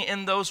saying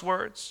in those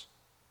words?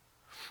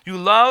 You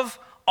love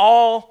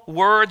all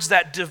words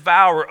that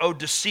devour, O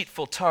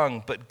deceitful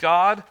tongue, but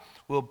God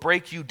will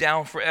break you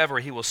down forever.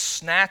 He will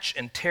snatch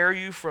and tear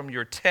you from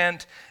your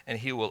tent, and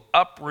he will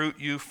uproot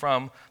you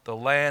from the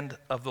land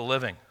of the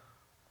living.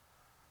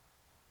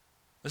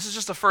 This is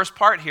just the first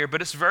part here,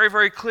 but it's very,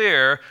 very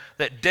clear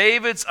that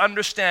David's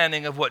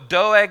understanding of what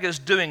Doeg is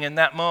doing in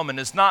that moment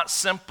is not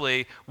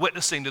simply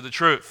witnessing to the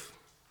truth.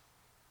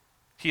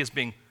 He is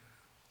being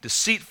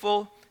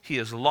deceitful, he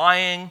is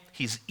lying,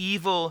 he's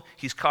evil,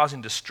 he's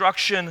causing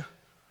destruction.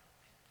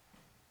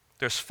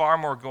 There's far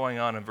more going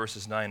on in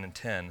verses 9 and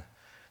 10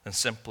 than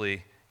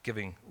simply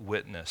giving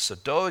witness. So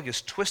Doeg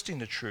is twisting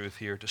the truth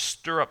here to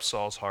stir up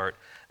Saul's heart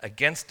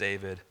against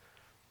David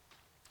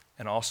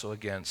and also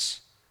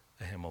against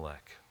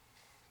Ahimelech.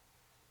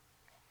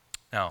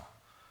 Now,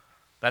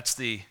 that's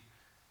the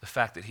the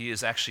fact that he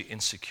is actually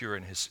insecure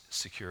in his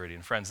security.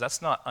 And friends,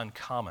 that's not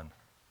uncommon.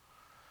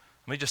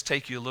 Let me just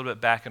take you a little bit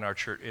back in our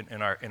church,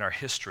 in our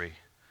history,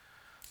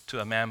 to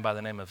a man by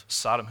the name of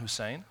Saddam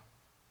Hussein.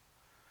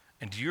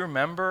 And do you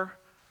remember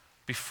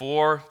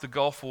before the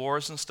Gulf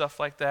Wars and stuff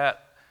like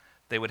that,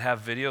 they would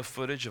have video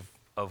footage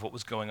of what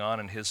was going on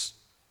in his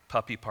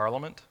puppy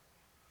parliament?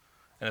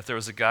 And if there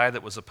was a guy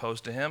that was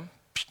opposed to him,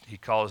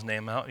 he'd call his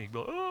name out, and he'd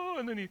go, oh,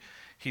 and then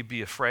he'd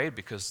be afraid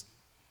because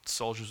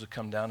soldiers would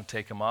come down and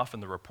take him off,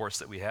 and the reports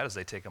that we had is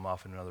they take him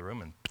off in another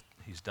room, and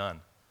he's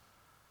done.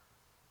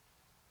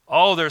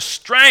 Oh, there's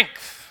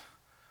strength,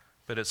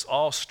 but it's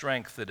all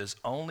strength that is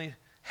only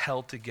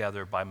held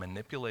together by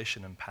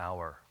manipulation and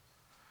power.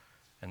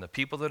 And the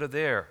people that are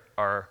there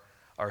are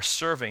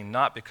serving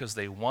not because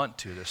they want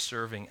to, they're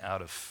serving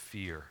out of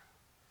fear.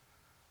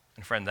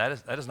 And friend,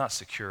 that is not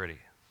security.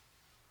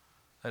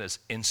 That is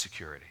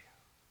insecurity.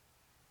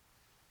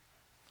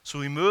 So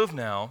we move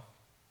now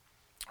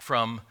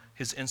from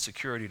his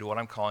insecurity to what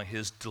I'm calling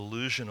his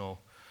delusional,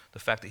 the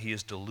fact that he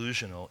is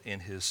delusional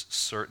in his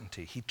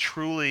certainty. He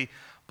truly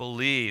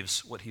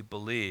believes what he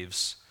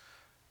believes,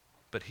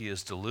 but he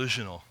is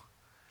delusional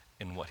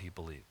in what he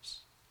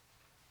believes.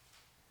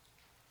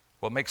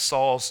 What makes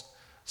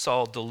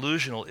Saul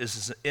delusional is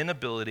his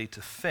inability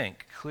to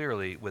think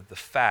clearly with the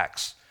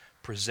facts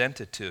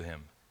presented to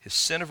him. His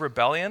sin of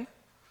rebellion,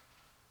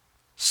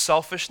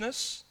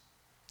 selfishness,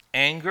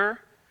 anger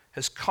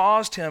has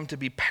caused him to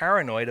be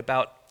paranoid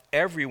about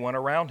everyone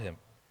around him.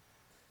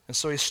 And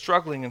so he's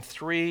struggling in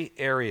three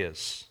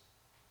areas: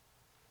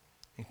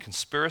 in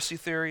conspiracy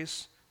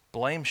theories,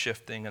 blame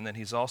shifting, and then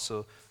he's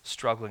also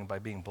struggling by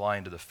being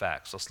blind to the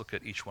facts. Let's look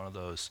at each one of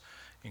those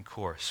in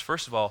course.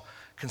 First of all,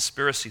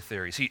 conspiracy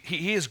theories.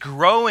 He is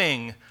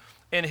growing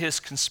in his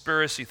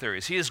conspiracy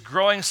theories. He is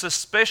growing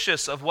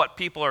suspicious of what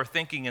people are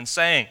thinking and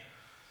saying.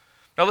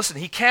 Now listen,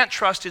 he can't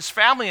trust his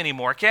family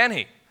anymore, can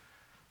he?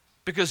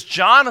 Because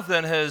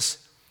Jonathan has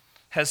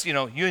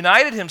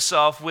united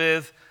himself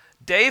with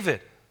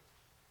David.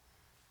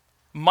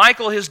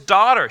 Michal, his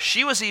daughter,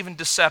 she was even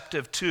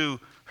deceptive to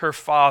her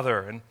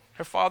father, and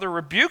her father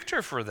rebuked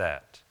her for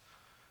that.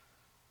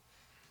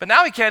 But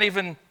now he can't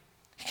even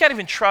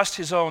trust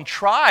his own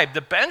tribe,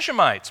 the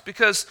Benjamites,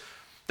 because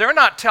they're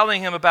not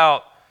telling him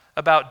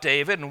about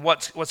David and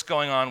what's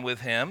going on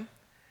with him.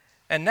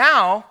 And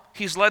now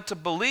he's led to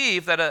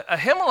believe that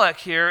Ahimelech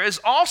here is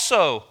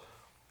also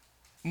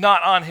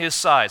not on his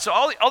side. So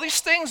all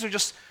these things are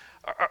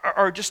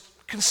just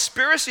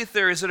conspiracy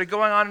theories that are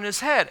going on in his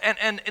head.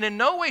 And in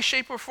no way,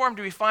 shape, or form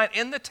do we find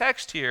in the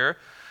text here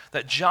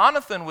that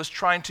Jonathan was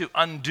trying to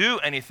undo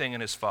anything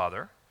in his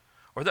father,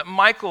 or that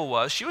Michal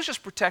was. She was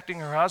just protecting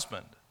her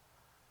husband.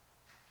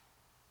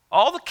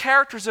 All the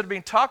characters that are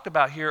being talked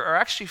about here are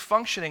actually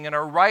functioning in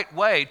a right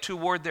way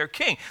toward their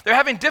king. They're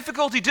having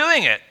difficulty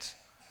doing it,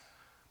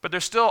 but they're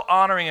still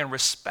honoring and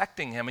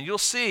respecting him. And you'll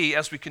see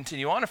as we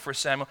continue on in 1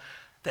 Samuel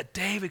that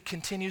David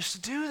continues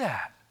to do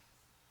that.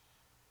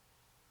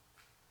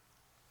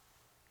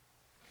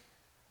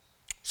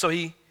 So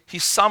he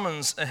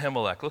summons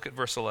Ahimelech. Look at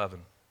verse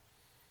 11.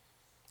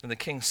 And the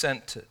king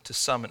sent to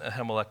summon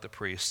Ahimelech the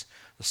priest,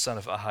 the son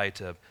of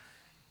Ahitub,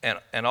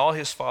 and all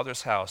his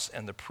father's house,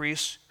 and the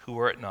priests who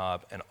were at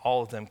Nob, and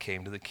all of them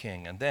came to the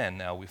king. And then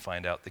now we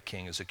find out the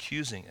king is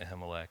accusing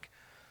Ahimelech.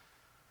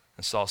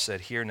 And Saul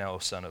said, "Hear now, O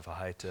son of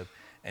Ahitub."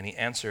 And he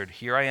answered,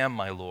 "Here I am,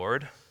 my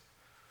lord."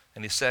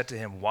 And he said to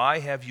him, "Why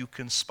have you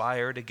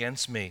conspired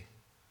against me,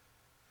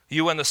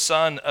 you and the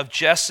son of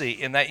Jesse,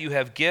 in that you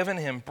have given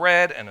him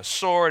bread and a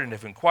sword and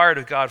have inquired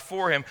of God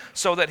for him,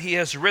 so that he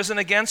has risen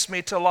against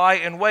me to lie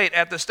in wait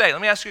at this day?"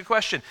 Let me ask you a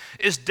question.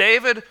 Is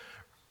David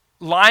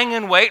lying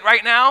in wait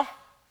right now?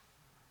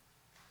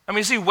 I mean,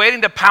 is he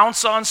waiting to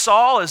pounce on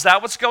Saul? Is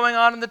that what's going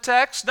on in the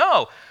text?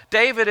 No.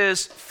 David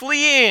is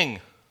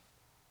fleeing.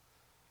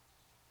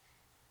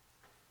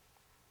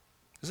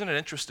 Isn't it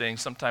interesting?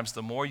 Sometimes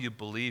the more you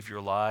believe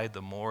your lie,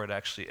 the more it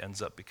actually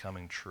ends up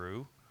becoming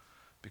true,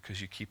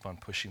 because you keep on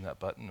pushing that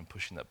button and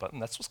pushing that button.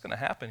 That's what's going to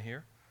happen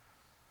here.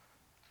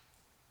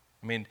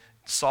 I mean,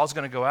 Saul's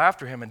going to go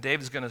after him, and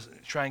David's going to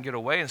try and get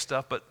away and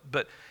stuff,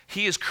 but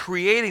he is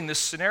creating this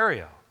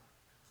scenario.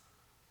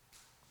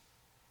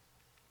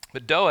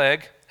 But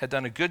Doeg had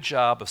done a good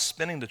job of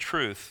spinning the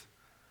truth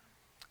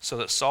so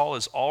that Saul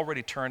is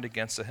already turned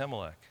against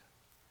Ahimelech.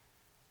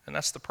 And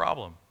that's the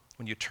problem.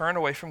 When you turn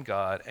away from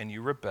God and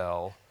you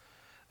rebel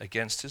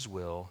against his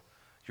will,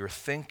 your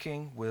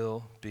thinking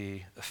will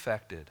be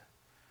affected.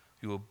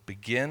 You will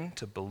begin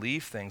to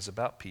believe things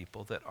about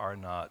people that are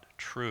not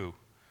true.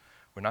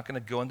 We're not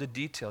going to go into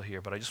detail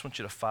here, but I just want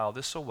you to file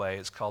this away.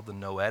 It's called the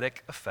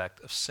noetic effect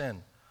of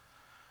sin.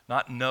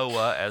 Not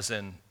Noah as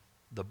in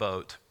the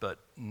boat, but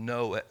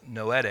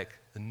noetic,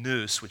 the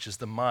nous, which is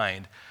the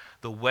mind.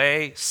 The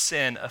way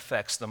sin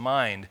affects the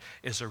mind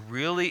is a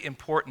really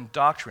important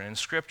doctrine in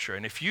Scripture.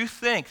 And if you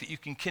think that you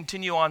can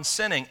continue on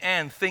sinning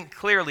and think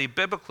clearly,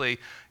 biblically,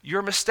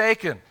 you're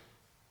mistaken.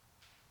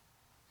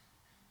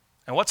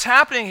 And what's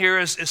happening here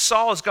is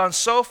Saul has gone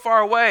so far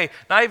away,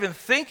 not even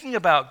thinking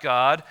about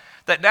God,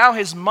 that now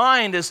his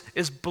mind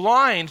is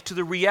blind to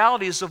the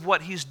realities of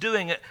what he's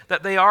doing,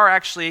 that they are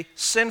actually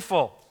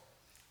sinful.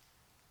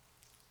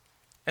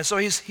 And so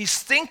he's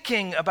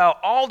thinking about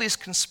all these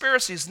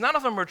conspiracies. None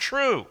of them are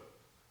true.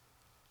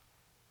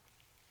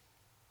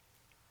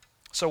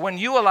 So when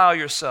you allow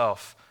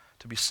yourself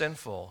to be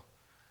sinful,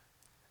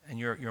 and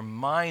your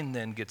mind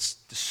then gets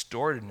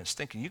distorted in its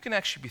thinking, you can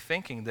actually be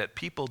thinking that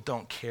people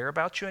don't care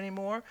about you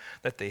anymore,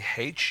 that they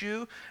hate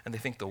you, and they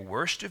think the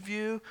worst of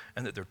you,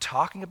 and that they're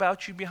talking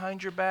about you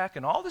behind your back,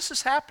 and all this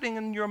is happening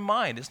in your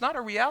mind. It's not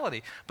a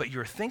reality, but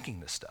you're thinking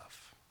this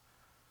stuff.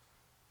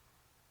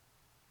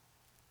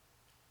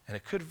 And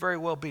it could very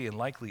well be, and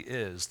likely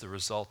is, the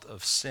result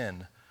of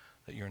sin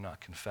that you're not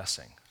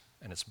confessing,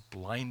 and it's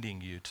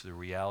blinding you to the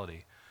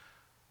reality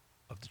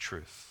of the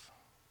truth.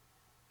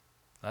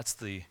 That's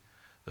the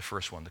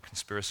first one, the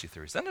conspiracy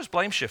theories. Then there's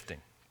blame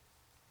shifting.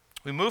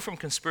 We move from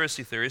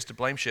conspiracy theories to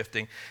blame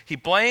shifting. He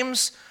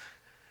blames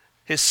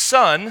his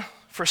son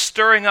for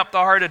stirring up the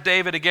heart of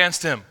David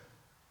against him.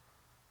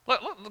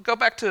 Go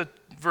back to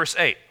verse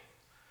 8.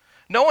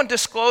 No one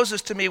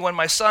discloses to me when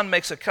my son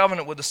makes a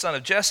covenant with the son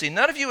of Jesse.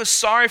 None of you is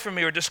sorry for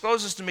me or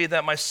discloses to me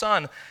that my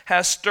son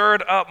has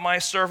stirred up my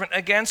servant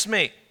against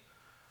me.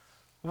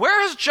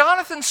 Where has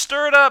Jonathan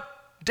stirred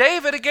up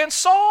David against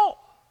Saul?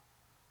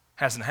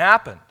 Hasn't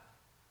happened.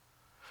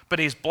 But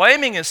he's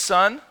blaming his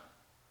son.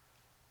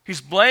 He's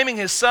blaming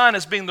his son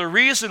as being the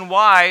reason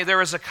why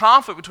there is a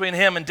conflict between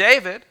him and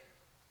David.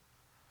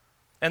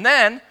 And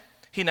then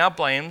he now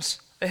blames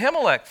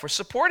Ahimelech for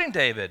supporting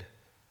David.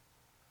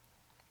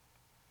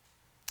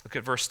 Look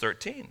at verse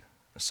 13.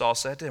 Saul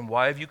said to him,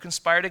 why have you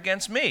conspired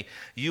against me,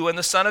 you and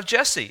the son of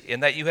Jesse,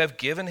 in that you have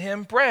given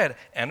him bread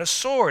and a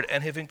sword,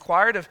 and have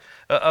inquired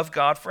of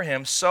God for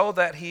him, so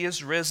that he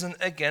is risen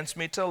against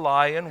me to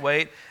lie in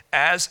wait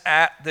as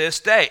at this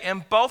day?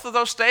 In both of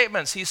those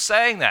statements, he's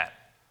saying that.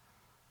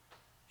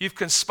 You've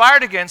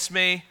conspired against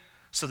me,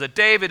 so that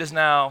David is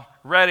now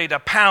ready to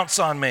pounce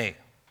on me.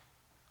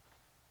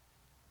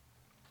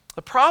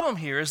 The problem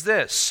here is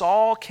this.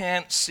 Saul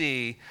can't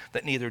see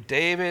that neither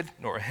David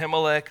nor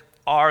Ahimelech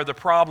are the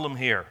problem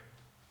here.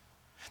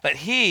 That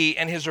he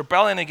and his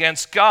rebellion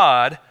against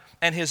God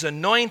and his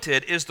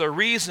anointed is the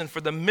reason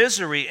for the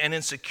misery and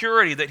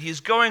insecurity that he's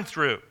going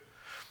through.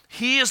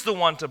 He is the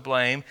one to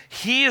blame.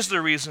 He is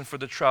the reason for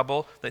the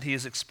trouble that he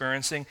is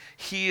experiencing.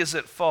 He is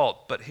at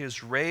fault. But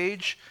his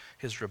rage,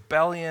 his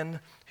rebellion,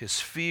 his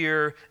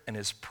fear, and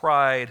his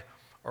pride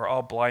are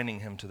all blinding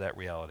him to that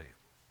reality.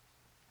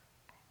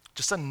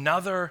 Just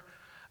another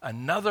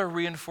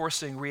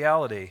reinforcing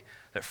reality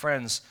that,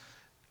 friends,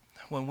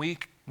 when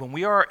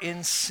we are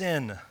in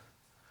sin,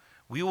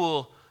 we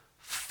will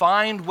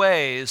find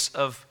ways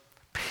of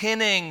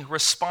pinning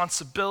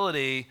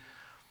responsibility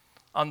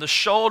on the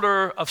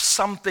shoulder of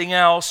something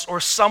else or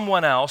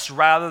someone else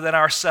rather than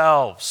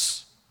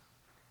ourselves.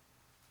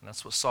 And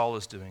that's what Saul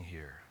is doing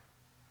here.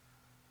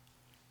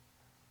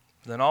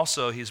 Then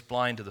also, he's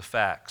blind to the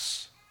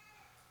facts.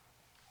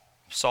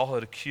 Saul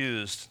had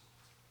accused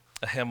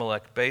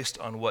Ahimelech based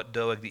on what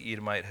Doeg the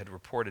Edomite had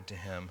reported to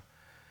him.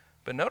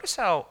 But notice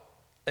how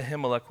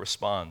Ahimelech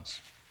responds.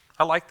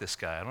 I like this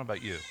guy. I don't know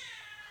about you.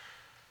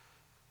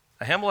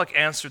 Ahimelech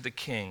answered the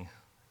king,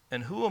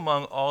 and who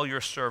among all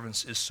your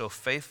servants is so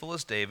faithful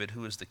as David,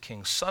 who is the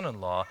king's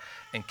son-in-law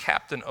and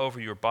captain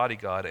over your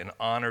bodyguard and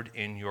honored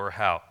in your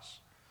house?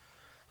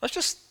 Let's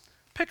just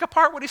pick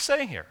apart what he's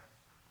saying here.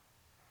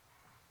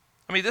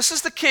 I mean, this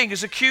is the king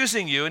who's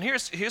accusing you, and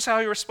here's how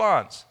he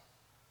responds.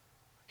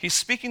 He's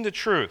speaking the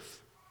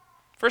truth.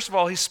 First of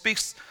all, he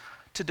speaks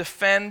to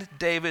defend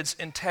David's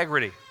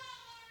integrity.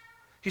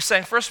 He's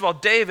saying, first of all,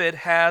 David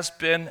has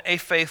been a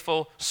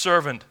faithful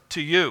servant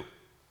to you.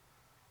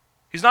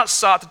 He's not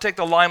sought to take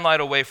the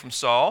limelight away from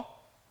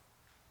Saul.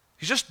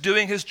 He's just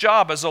doing his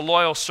job as a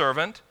loyal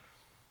servant.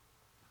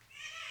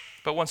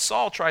 But when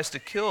Saul tries to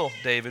kill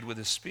David with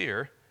his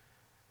spear,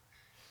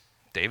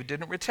 David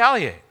didn't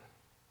retaliate.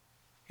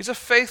 He's a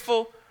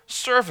faithful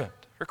servant.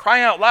 For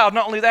crying out loud,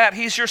 not only that,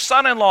 he's your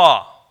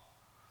son-in-law.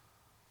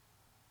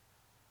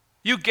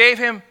 You gave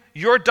him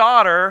your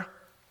daughter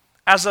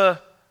as a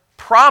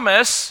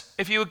promise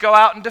if you would go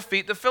out and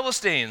defeat the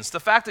Philistines. The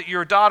fact that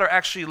your daughter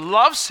actually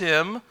loves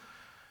him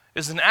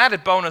is an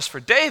added bonus for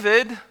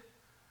David,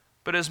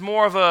 but is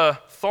more of a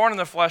thorn in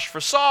the flesh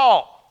for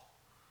Saul,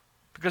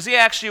 because he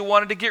actually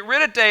wanted to get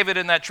rid of David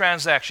in that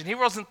transaction. He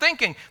wasn't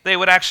thinking they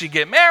would actually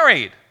get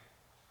married.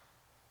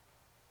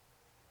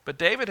 But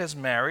David has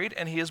married,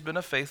 and he has been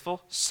a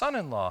faithful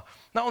son-in-law.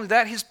 Not only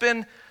that, he's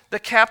been the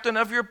captain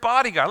of your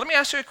bodyguard. Let me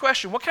ask you a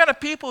question. What kind of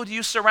people do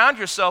you surround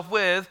yourself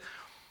with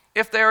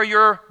if they're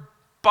your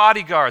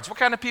bodyguards? What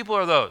kind of people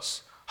are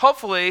those?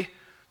 Hopefully,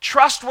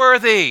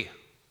 trustworthy.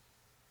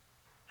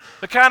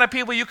 The kind of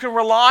people you can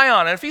rely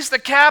on. And if he's the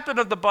captain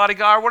of the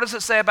bodyguard, what does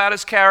it say about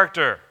his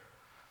character?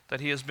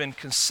 That he has been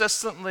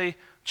consistently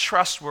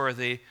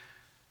trustworthy.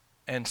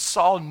 And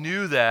Saul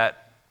knew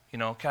that,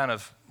 kind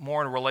of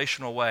more in a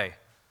relational way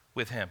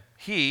with him.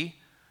 He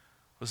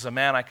was a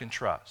man I can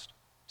trust.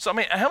 So,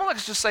 Ahimelech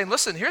is just saying,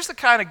 listen, here's the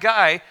kind of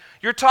guy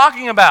you're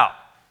talking about.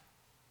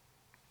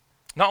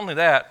 Not only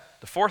that,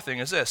 the fourth thing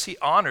is this: he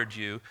honored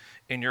you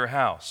in your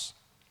house.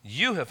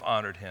 You have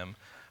honored him,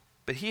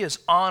 but he has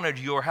honored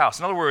your house.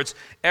 In other words,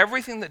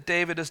 everything that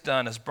David has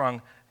done has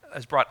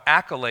brought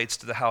accolades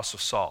to the house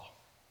of Saul.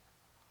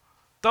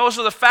 Those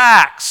are the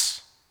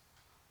facts.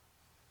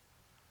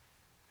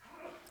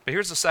 But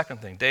here's the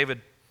second thing.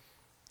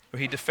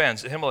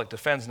 Ahimelech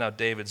defends now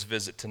David's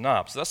visit to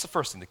Nob. So that's the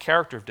first thing, the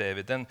character of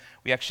David. Then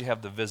we actually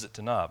have the visit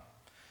to Nob.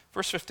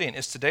 Verse 15,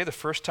 is today the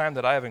first time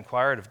that I have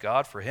inquired of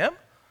God for him?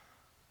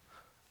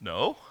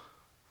 No.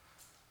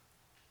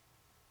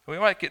 We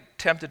might get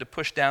tempted to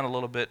push down a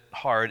little bit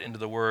hard into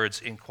the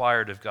words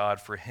inquired of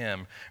God for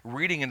him.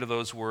 Reading into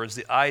those words,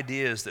 the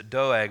ideas that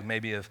Doeg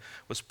maybe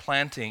was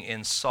planting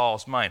in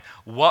Saul's mind.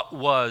 What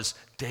was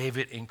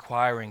David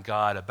inquiring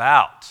God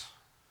about?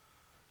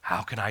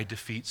 How can I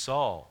defeat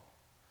Saul?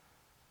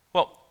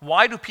 Well,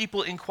 why do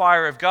people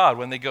inquire of God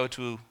when they go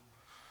to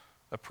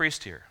a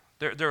priest here?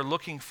 They're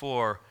looking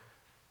for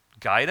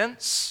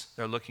guidance.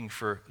 They're looking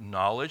for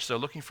knowledge. They're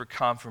looking for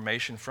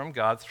confirmation from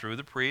God through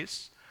the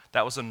priests.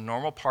 That was a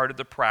normal part of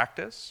the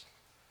practice.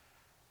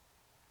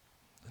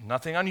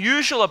 Nothing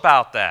unusual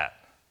about that.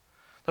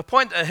 The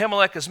point that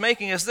Ahimelech is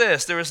making is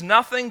this: there is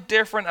nothing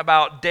different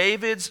about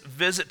David's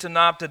visit to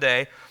Nob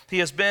today. He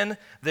has been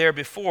there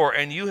before,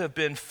 and you have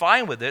been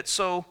fine with it,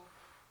 so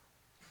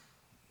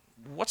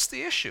what's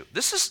the issue?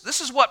 This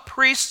is what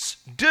priests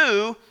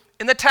do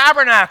in the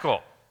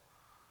tabernacle.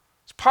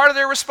 It's part of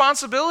their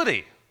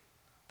responsibility.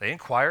 They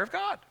inquire of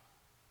God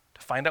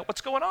to find out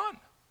what's going on.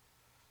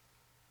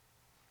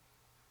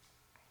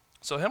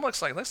 So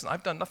Ahimelech's like, listen,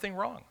 I've done nothing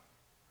wrong.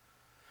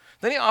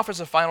 Then he offers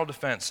a final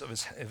defense of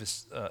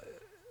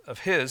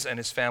his and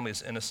his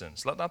family's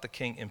innocence. Let not the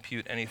king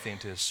impute anything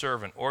to his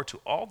servant or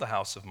to all the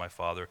house of my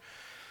father,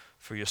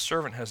 for your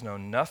servant has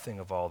known nothing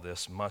of all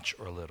this, much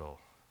or little.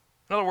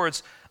 In other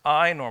words,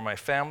 I nor my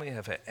family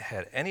have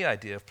had any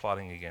idea of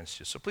plotting against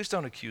you, so please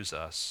don't accuse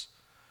us,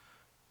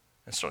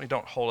 and certainly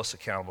don't hold us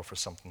accountable for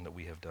something that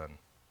we have done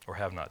or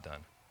have not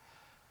done.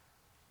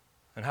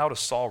 And how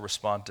does Saul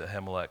respond to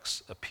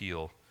Ahimelech's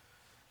appeal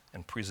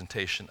and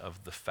presentation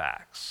of the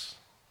facts?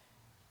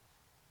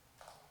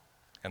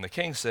 And the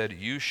king said,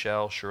 you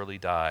shall surely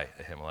die,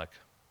 Ahimelech,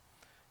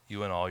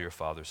 you and all your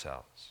father's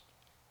house.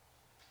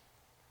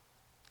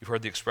 You've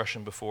heard the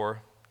expression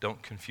before,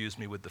 don't confuse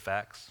me with the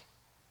facts.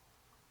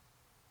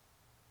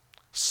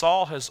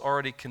 Saul has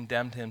already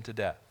condemned him to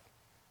death.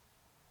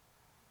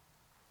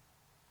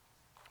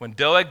 When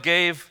Doeg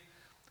gave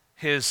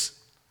his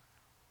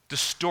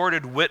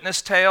distorted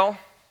witness tale,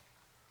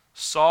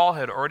 Saul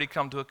had already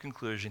come to a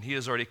conclusion. He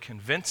is already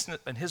convinced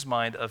in his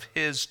mind of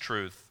his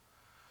truth,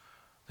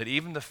 that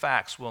even the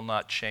facts will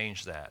not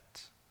change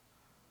that.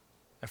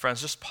 And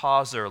friends, just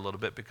pause there a little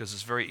bit, because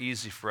it's very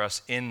easy for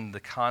us in the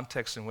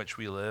context in which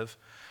we live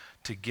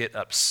to get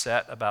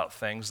upset about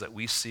things that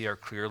we see are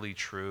clearly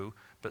true,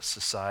 but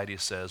society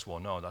says, well,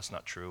 no, that's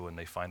not true, and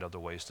they find other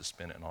ways to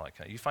spin it and all that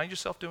kind of. You find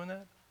yourself doing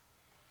that?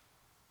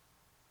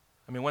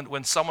 I mean,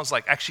 when someone's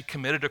like actually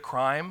committed a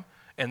crime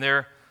and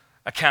they're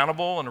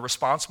accountable and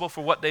responsible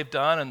for what they've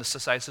done, and the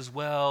society says,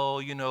 well,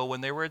 you know,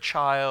 when they were a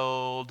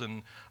child,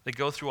 and they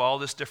go through all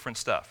this different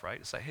stuff, right?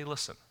 It's like, hey,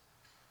 listen,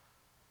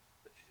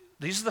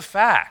 these are the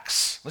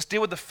facts. Let's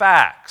deal with the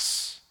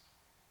facts.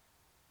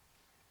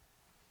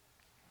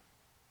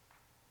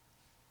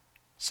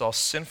 Saul's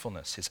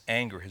sinfulness, his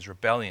anger, his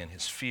rebellion,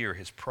 his fear,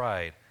 his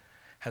pride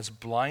has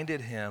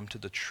blinded him to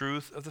the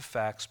truth of the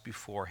facts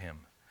before him.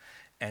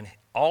 And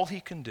all he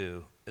can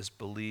do is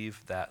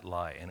believe that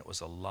lie. And it was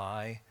a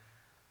lie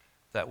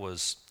that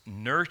was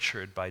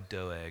nurtured by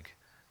Doeg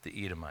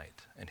the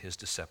Edomite and his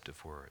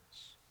deceptive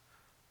words.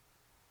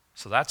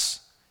 So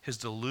that's his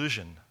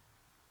delusion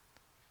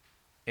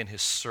in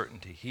his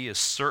certainty. He is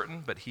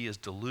certain, but he is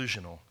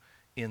delusional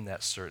in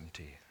that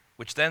certainty,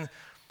 which then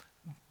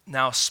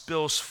now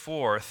spills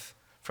forth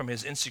from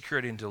his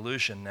insecurity and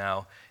delusion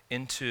now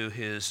into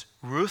his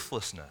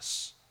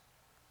ruthlessness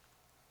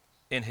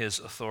in his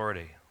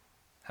authority.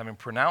 Having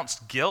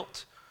pronounced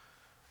guilt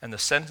and the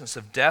sentence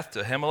of death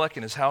to Ahimelech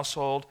and his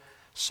household,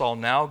 Saul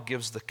now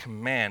gives the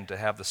command to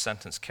have the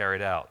sentence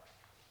carried out.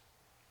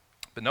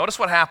 But notice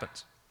what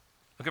happens.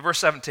 Look at verse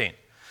 17.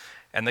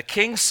 And the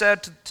king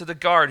said to the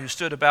guard who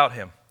stood about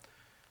him,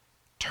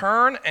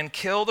 turn and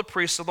kill the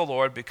priests of the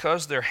Lord,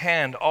 because their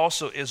hand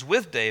also is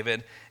with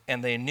David,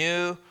 and they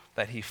knew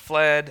that he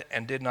fled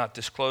and did not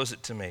disclose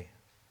it to me.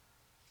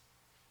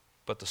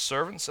 But the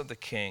servants of the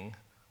king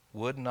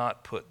would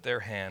not put their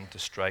hand to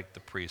strike the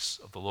priests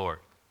of the Lord.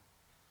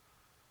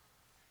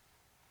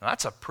 Now,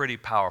 that's a pretty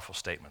powerful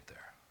statement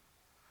there.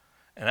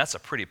 And that's a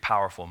pretty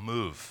powerful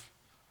move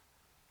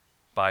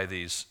by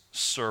these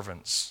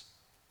servants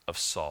of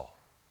Saul.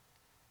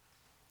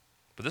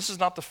 But this is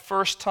not the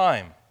first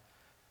time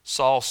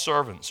Saul's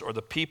servants or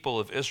the people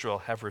of Israel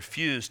have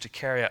refused to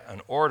carry out an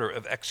order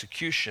of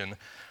execution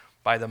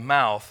by the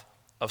mouth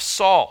of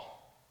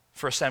Saul.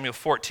 1 Samuel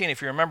 14,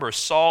 if you remember,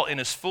 Saul in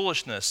his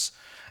foolishness,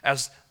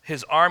 as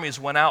his armies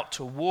went out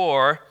to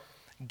war,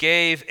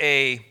 gave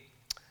a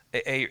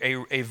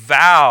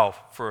vow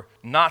for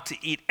not to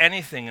eat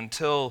anything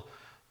until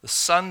the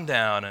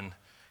sundown. And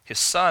his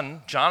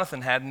son,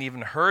 Jonathan, hadn't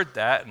even heard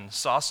that and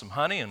saw some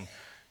honey and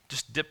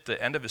just dipped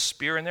the end of his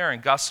spear in there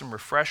and got some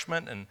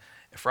refreshment and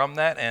from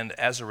that. And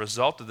as a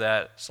result of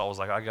that, Saul was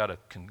like, I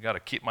gotta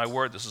keep my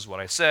word. This is what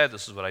I said.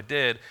 This is what I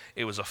did.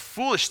 It was a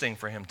foolish thing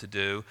for him to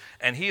do.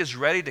 And he is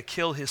ready to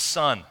kill his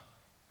son.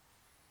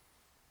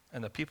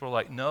 And the people are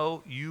like,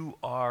 no, you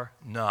are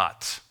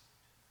not.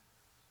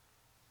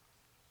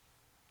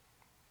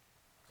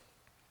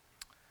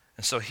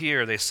 And so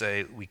here they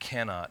say, we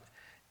cannot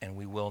and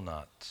we will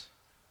not.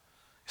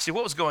 See,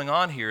 what was going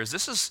on here is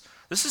this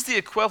is the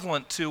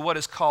equivalent to what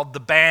is called the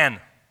ban,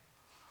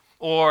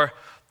 or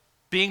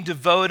being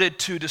devoted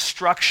to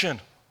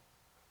destruction.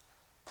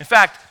 In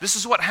fact, this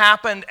is what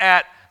happened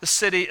at the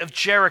city of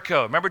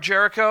Jericho. Remember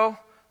Jericho?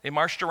 They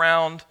marched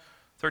around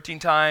 13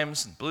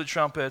 times and blew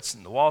trumpets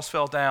and the walls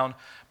fell down.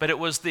 But it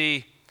was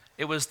the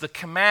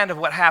command of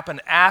what happened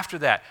after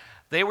that.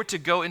 They were to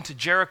go into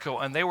Jericho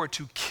and they were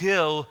to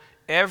kill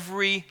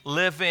every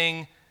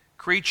living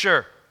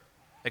creature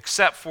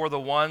except for the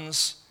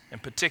ones in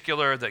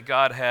particular that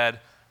God had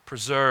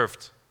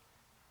preserved.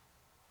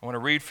 I want to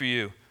read for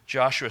you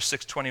Joshua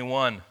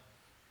 6:21.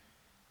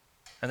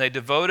 And they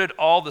devoted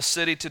all the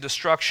city to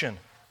destruction,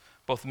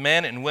 both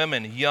men and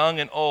women, young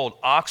and old,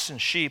 oxen,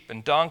 sheep,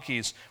 and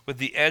donkeys with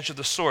the edge of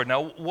the sword.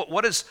 Now,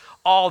 what is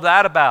all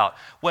that about?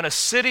 When a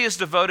city is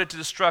devoted to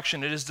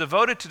destruction, it is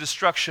devoted to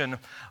destruction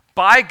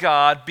by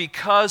God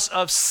because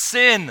of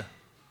sin.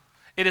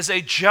 It is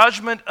a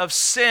judgment of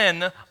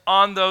sin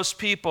on those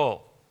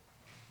people.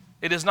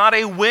 It is not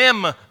a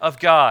whim of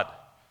God.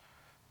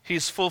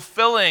 He's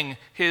fulfilling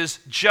his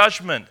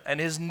judgment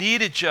and his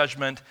needed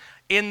judgment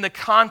in the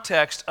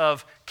context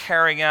of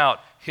carrying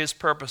out his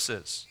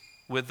purposes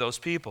with those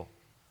people.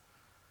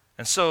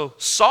 And so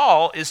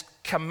Saul is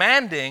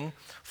commanding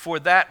for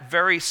that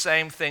very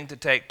same thing to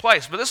take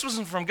place. But this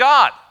wasn't from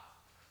God.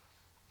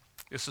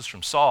 This is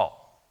from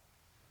Saul.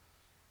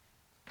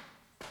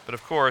 But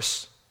of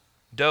course,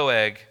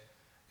 Doeg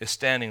is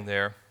standing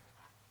there.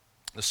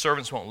 The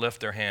servants won't lift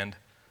their hand.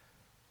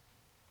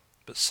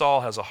 But Saul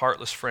has a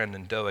heartless friend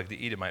in Doeg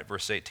the Edomite,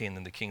 verse 18.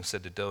 Then the king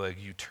said to Doeg,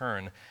 you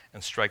turn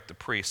and strike the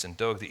priests. And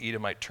Doeg the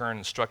Edomite turned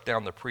and struck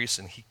down the priests,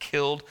 and he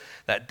killed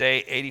that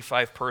day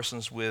 85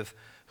 persons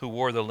who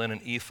wore the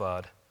linen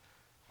ephod,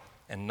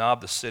 and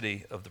Nob the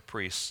city of the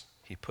priests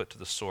he put to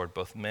the sword,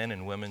 both men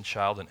and women,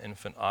 child and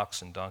infant,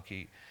 ox and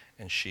donkey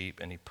and sheep,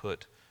 and he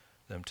put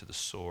them to the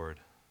sword.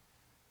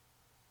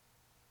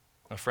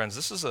 Now, friends,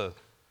 this is an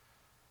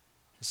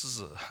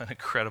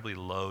incredibly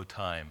low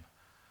time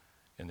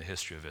in the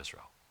history of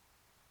Israel.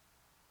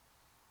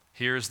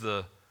 Here's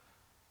the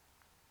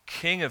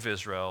king of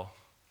Israel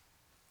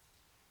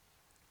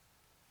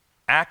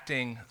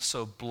acting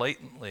so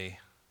blatantly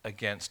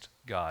against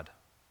God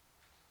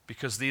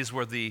because these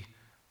were the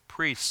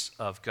priests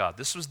of God.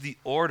 This was the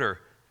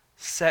order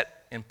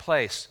set in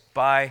place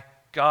by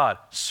God,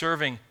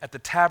 serving at the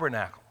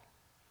tabernacle.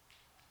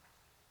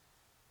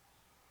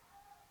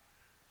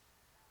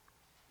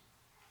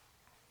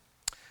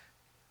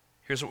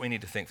 Here's what we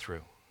need to think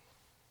through.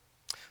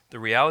 The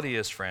reality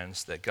is,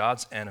 friends, that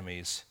God's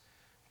enemies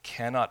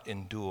cannot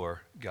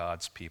endure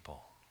God's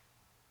people.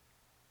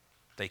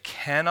 They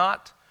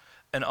cannot,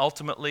 and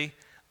ultimately,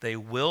 they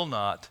will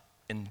not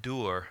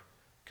endure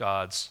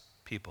God's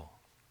people.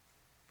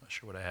 Not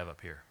sure what I have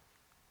up here.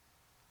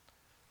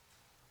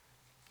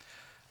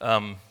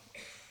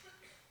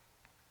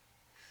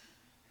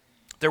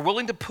 They're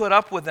willing to put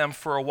up with them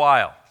for a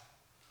while,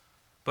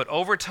 but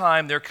over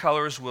time, their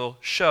colors will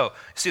show.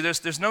 See,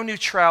 there's no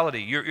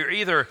neutrality. You're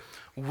either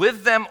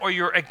with them or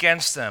you're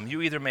against them.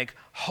 You either make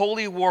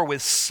holy war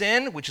with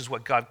sin, which is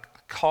what God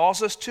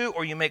calls us to,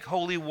 or you make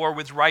holy war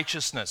with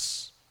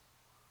righteousness.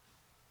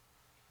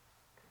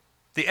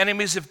 The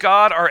enemies of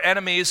God are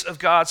enemies of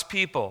God's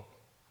people.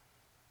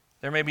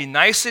 There may be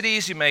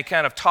niceties, you may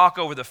kind of talk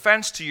over the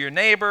fence to your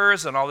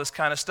neighbors and all this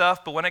kind of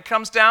stuff, but when it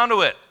comes down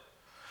to it,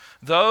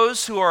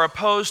 those who are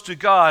opposed to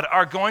God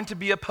are going to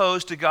be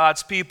opposed to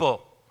God's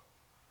people.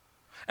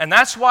 And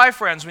that's why,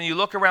 friends, when you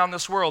look around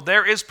this world,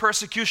 there is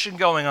persecution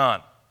going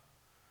on.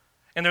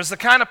 And there's the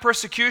kind of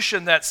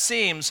persecution that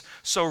seems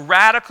so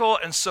radical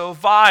and so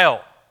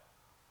vile.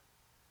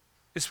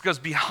 It's because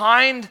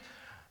behind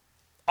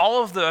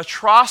all of the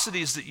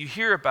atrocities that you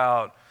hear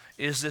about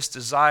is this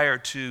desire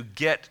to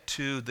get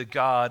to the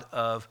God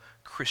of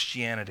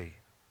Christianity.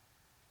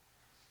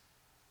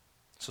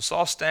 So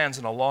Saul stands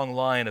in a long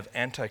line of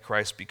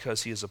Antichrist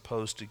because he is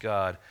opposed to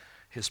God,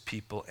 his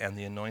people, and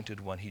the Anointed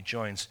One. He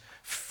joins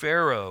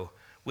Pharaoh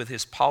with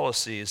his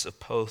policies of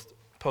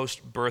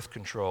post-birth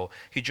control.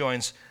 He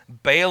joins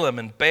Balaam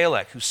and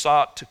Balak, who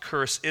sought to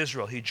curse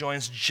Israel. He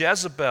joins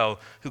Jezebel,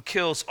 who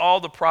kills all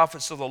the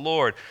prophets of the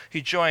Lord.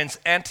 He joins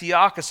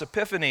Antiochus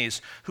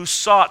Epiphanes, who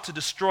sought to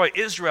destroy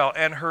Israel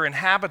and her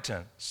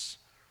inhabitants.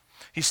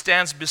 He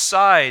stands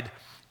beside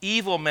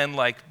evil men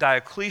like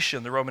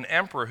Diocletian, the Roman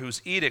emperor,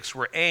 whose edicts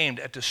were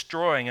aimed at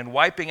destroying and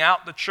wiping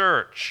out the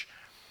church.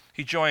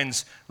 He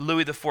joins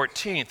Louis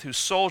XIV, whose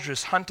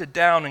soldiers hunted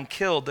down and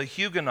killed the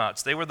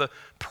Huguenots. They were the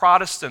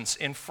Protestants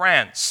in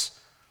France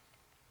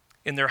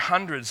in their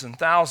hundreds and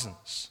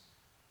thousands.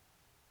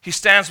 He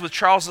stands with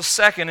Charles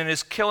II in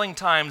his killing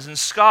times in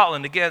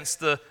Scotland against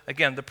the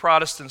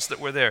Protestants that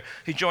were there.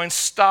 He joins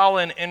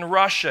Stalin in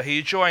Russia.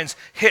 He joins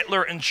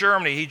Hitler in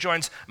Germany. He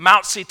joins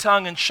Mao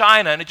Zedong in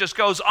China, and it just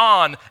goes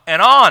on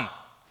and on.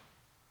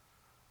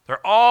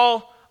 They're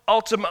all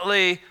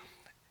ultimately,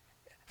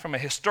 from a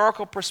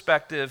historical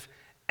perspective,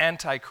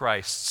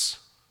 antichrists,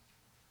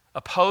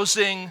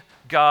 opposing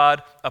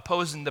God,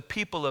 opposing the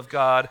people of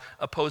God,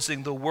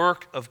 opposing the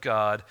work of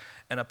God,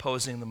 and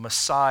opposing the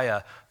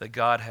Messiah that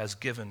God has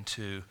given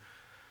to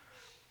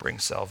bring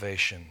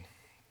salvation.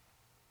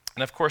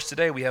 And of course,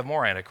 today we have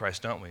more antichrists,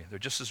 don't we? They're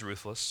just as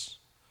ruthless.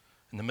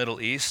 In the Middle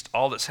East,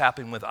 all that's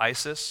happening with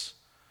ISIS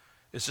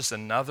is just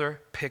another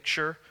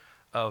picture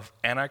of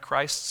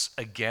antichrists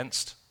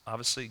against,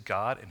 obviously,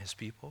 God and his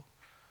people.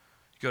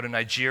 You go to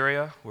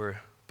Nigeria,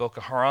 where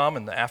Boko Haram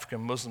and the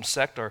African Muslim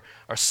sect are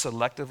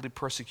selectively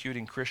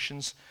persecuting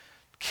Christians,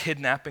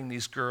 kidnapping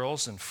these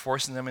girls and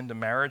forcing them into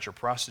marriage or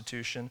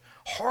prostitution.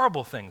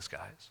 Horrible things,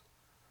 guys.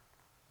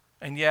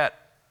 And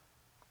yet,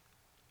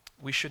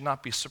 we should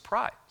not be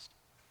surprised.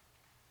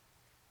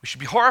 We should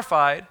be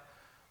horrified.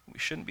 We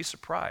shouldn't be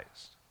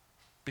surprised.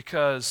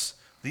 Because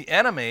the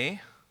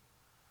enemy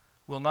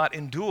will not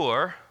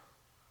endure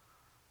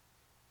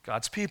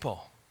God's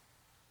people.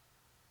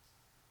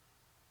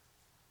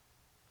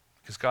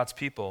 Because God's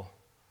people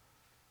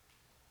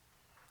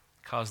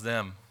cause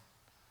them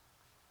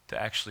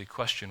to actually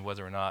question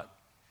whether or not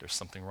there's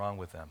something wrong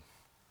with them.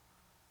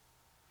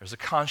 There's a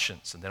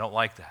conscience, and they don't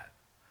like that.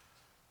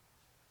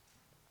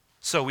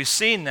 So we've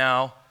seen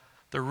now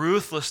the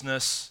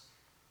ruthlessness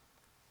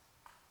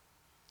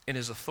in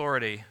his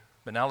authority,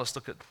 but now let's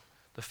look at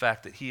the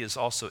fact that he is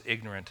also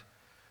ignorant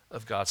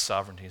of God's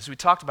sovereignty. So we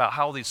talked about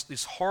how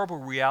these horrible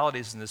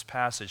realities in this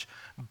passage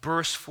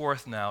burst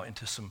forth now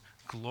into some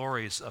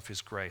glories of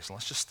his grace. And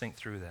let's just think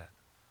through that.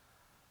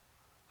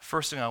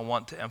 First thing I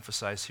want to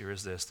emphasize here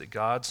is this, that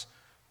God's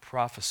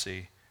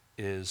prophecy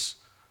is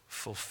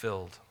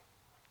fulfilled.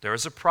 There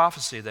is a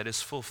prophecy that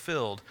is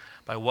fulfilled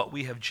by what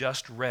we have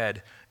just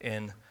read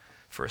in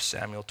 1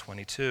 Samuel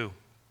 22.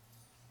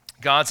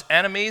 God's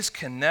enemies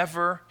can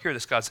never, hear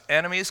this, God's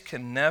enemies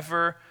can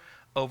never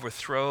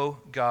overthrow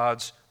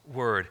God's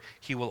word.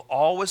 He will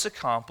always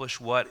accomplish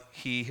what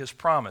he has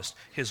promised.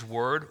 His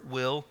word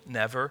will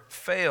never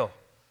fail.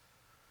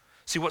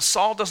 See, what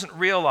Saul doesn't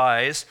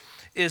realize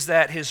is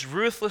that his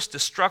ruthless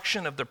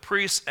destruction of the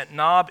priests at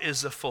Nob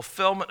is the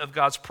fulfillment of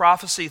God's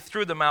prophecy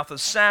through the mouth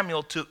of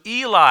Samuel to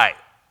Eli.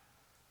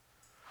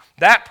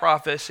 That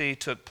prophecy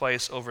took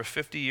place over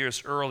 50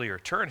 years earlier.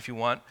 Turn, if you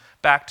want,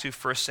 back to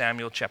 1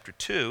 Samuel chapter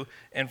 2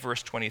 and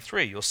verse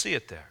 23. You'll see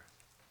it there.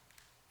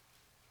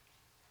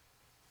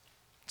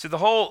 See, the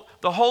whole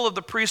of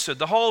the priesthood,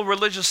 the whole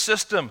religious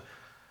system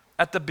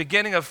at the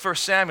beginning of 1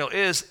 Samuel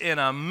is in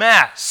a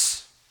mess.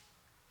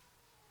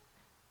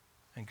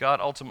 And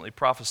God ultimately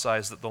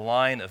prophesies that the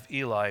line of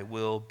Eli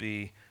will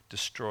be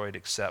destroyed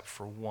except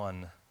for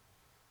one.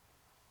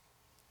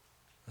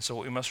 And so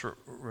what we must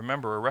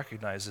remember or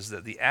recognize is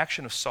that the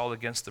action of Saul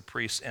against the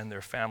priests and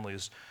their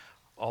families,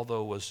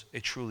 although was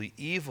a truly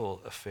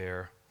evil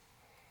affair,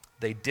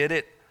 they did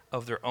it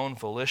of their own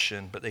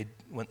volition, but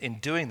in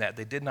doing that,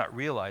 they did not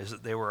realize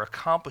that they were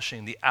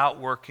accomplishing the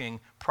outworking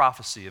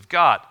prophecy of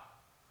God.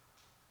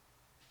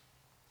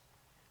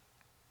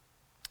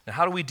 Now,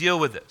 how do we deal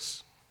with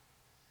this?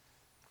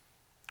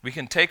 We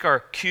can take our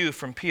cue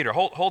from Peter.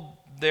 Hold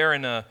there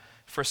in 1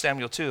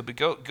 Samuel 2, but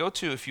go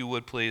to, if you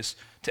would please,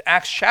 to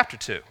Acts chapter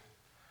 2.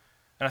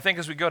 And I think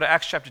as we go to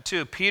Acts chapter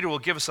 2, Peter will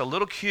give us a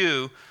little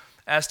cue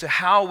as to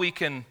how we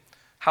can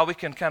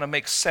kind of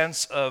make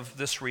sense of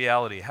this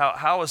reality.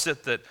 How is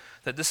it that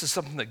this is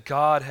something that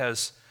God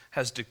has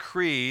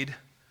decreed,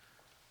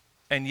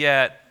 and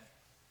yet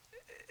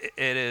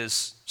it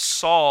is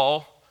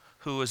Saul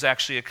who is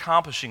actually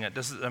accomplishing it?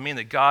 Does it mean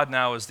that God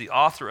now is the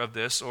author of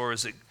this, or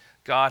is it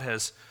God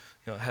has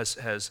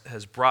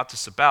brought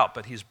this about,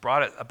 but he's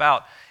brought it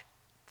about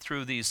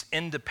through these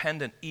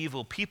independent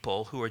evil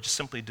people who are just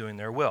simply doing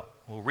their will?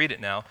 We'll read it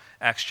now,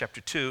 Acts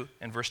chapter 2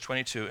 and verse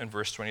 22 and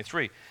verse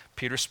 23.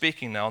 Peter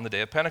speaking now on the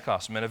day of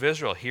Pentecost. Men of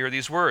Israel, hear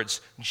these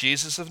words.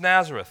 Jesus of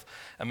Nazareth,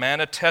 a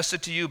man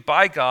attested to you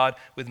by God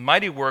with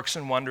mighty works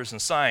and wonders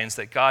and signs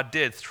that God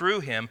did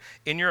through him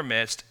in your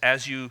midst,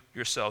 as you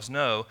yourselves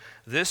know.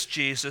 This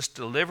Jesus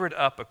delivered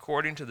up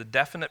according to the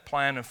definite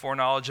plan and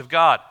foreknowledge of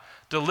God.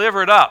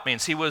 Delivered up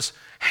means he was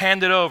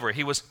handed over.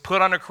 He was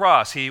put on a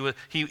cross. He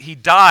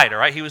died, all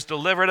right? He was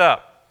delivered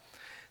up.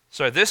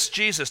 So this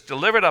Jesus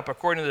delivered up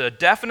according to the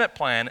definite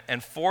plan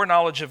and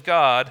foreknowledge of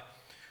God,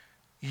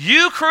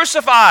 you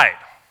crucified,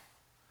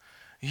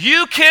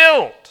 you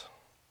killed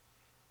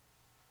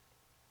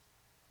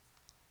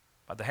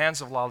by the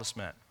hands of lawless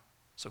men.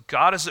 So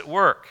God is at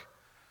work.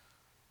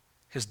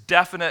 His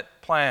definite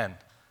plan,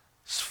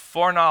 his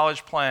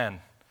foreknowledge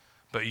plan,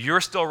 but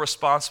you're still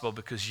responsible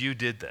because you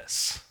did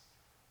this.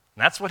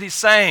 And that's what he's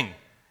saying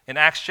in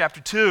Acts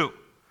chapter 2.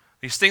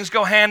 These things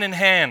go hand in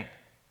hand.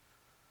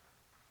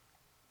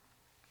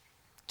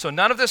 So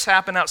none of this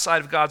happened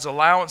outside of God's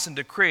allowance and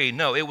decree.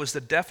 No, it was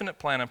the definite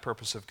plan and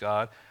purpose of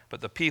God,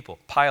 but the people,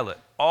 Pilate,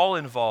 all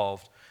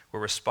involved, were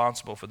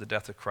responsible for the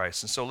death of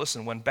Christ. And so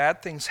listen, when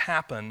bad things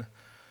happen,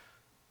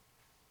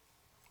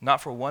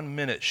 not for 1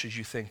 minute should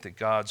you think that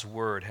God's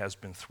word has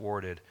been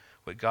thwarted.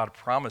 What God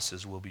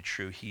promises will be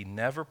true. He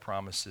never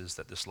promises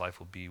that this life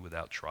will be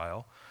without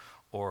trial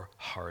or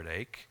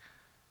heartache,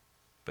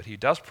 but he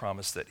does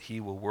promise that he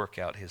will work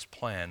out his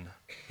plan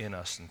in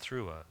us and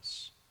through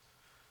us.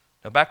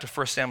 Now back to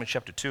 1 Samuel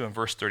chapter 2 and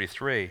verse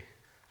 33.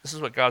 This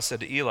is what God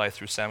said to Eli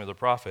through Samuel the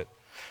prophet.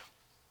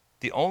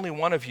 The only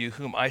one of you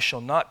whom I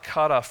shall not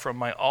cut off from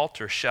my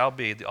altar shall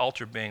be, the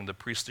altar being the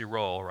priestly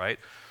role, right?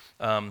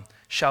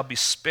 Shall be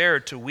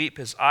spared to weep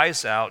his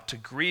eyes out, to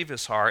grieve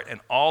his heart, and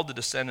all the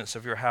descendants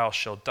of your house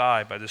shall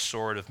die by the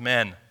sword of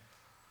men.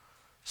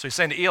 So he's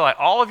saying to Eli,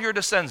 all of your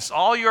descendants,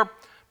 all your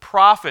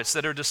prophets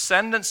that are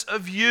descendants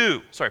of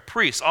you,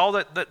 priests,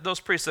 all those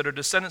priests that are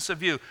descendants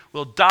of you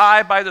will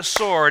die by the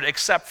sword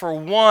except for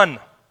one.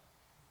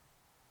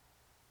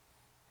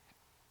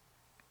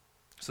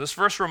 So this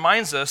verse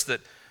reminds us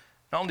that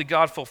not only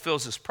God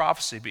fulfills his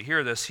prophecy, but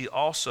hear this, he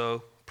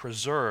also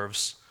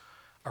preserves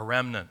a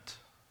remnant.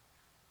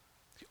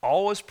 He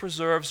always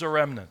preserves a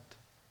remnant.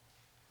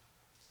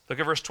 Look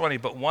at verse 20.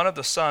 But one of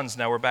the sons,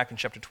 now we're back in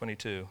chapter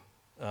 22,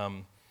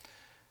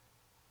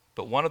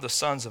 but one of the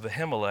sons of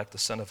Ahimelech, the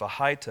son of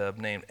Ahitub,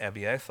 named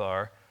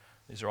Abiathar,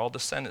 these are all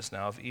descendants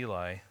now of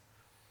Eli,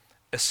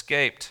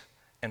 escaped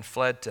and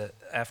fled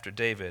after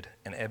David.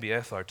 And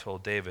Abiathar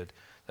told David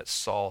that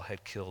Saul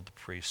had killed the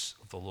priests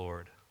of the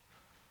Lord.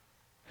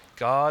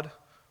 God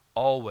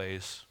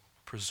always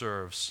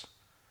preserves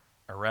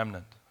a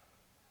remnant.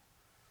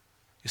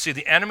 You see,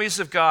 the enemies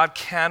of God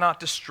cannot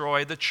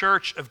destroy the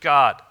church of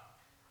God.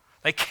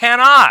 They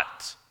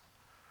cannot.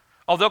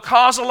 Oh, they'll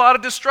cause a lot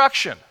of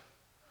destruction.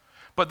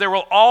 But there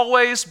will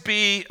always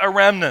be a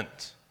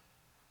remnant.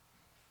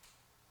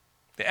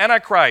 The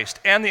Antichrist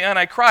and the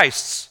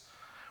Antichrists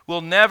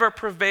will never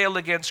prevail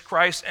against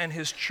Christ and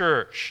his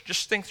church.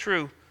 Just think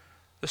through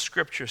the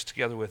scriptures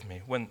together with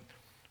me. When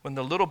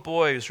the little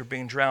boys were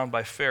being drowned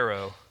by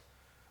Pharaoh,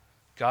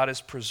 God is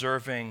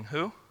preserving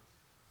who?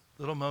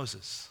 Little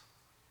Moses.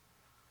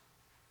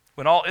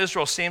 When all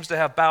Israel seems to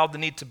have bowed the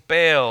knee to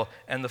Baal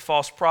and the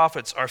false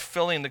prophets are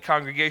filling the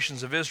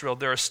congregations of Israel,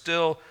 there are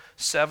still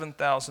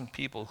 7,000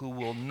 people who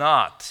will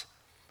not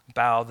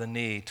bow the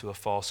knee to a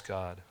false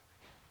god.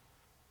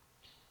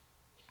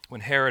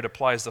 When Herod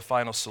applies the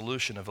final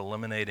solution of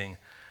eliminating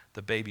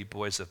the baby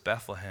boys of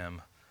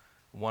Bethlehem,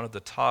 one of the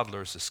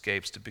toddlers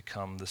escapes to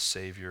become the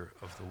Savior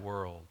of the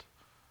world.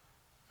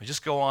 We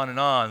just go on and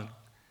on.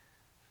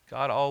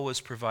 God always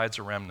provides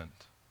a remnant.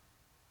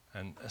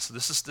 And so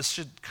this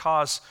should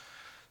cause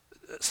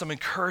some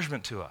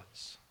encouragement to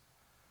us.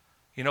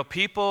 You know,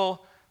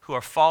 people who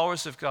are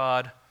followers of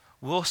God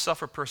will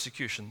suffer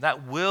persecution.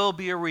 That will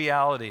be a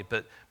reality,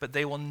 but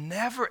they will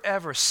never,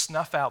 ever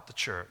snuff out the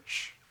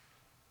church.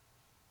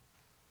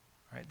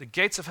 Right? The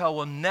gates of hell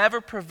will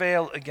never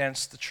prevail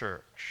against the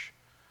church.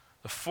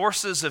 The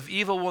forces of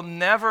evil will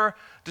never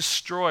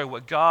destroy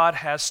what God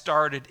has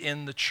started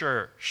in the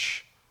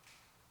church.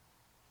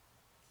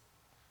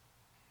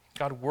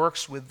 God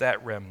works with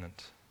that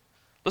remnant.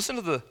 Listen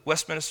to the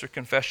Westminster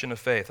Confession of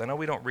Faith. I know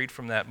we don't read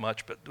from that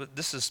much, but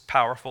this is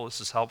powerful,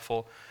 this is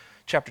helpful.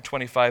 Chapter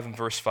 25 and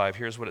verse 5,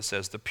 here's what it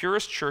says. The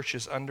purest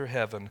churches under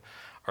heaven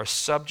are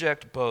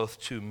subject both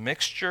to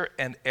mixture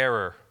and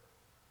error.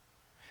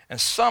 And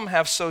some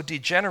have so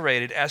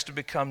degenerated as to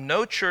become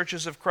no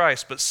churches of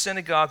Christ, but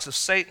synagogues of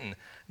Satan.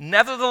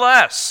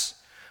 Nevertheless,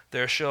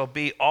 there shall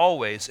be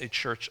always a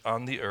church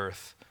on the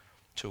earth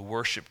to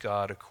worship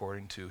God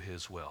according to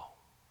his will.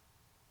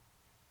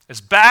 As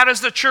bad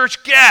as the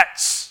church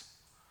gets,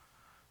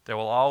 there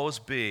will always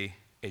be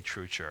a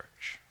true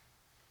church.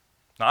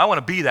 Now, I want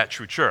to be that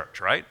true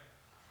church, right?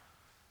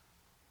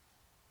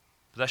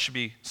 But that should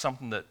be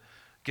something that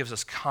gives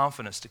us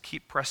confidence to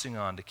keep pressing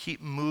on, to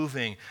keep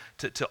moving,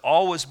 to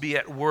always be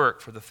at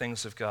work for the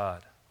things of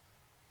God.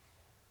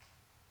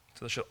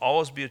 So there should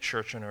always be a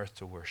church on earth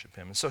to worship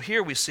him. And so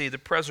here we see the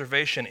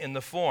preservation in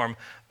the form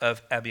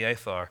of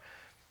Abiathar,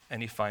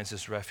 and he finds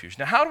his refuge.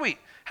 Now,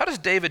 how does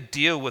David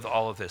deal with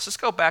all of this? Let's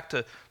go back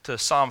to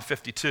Psalm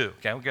 52.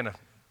 Okay, we're going to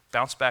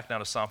bounce back now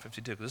to Psalm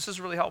 52 because this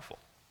is really helpful.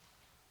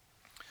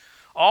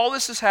 All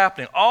this is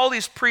happening. All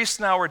these priests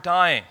now are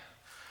dying.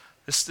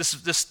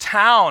 This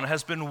town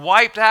has been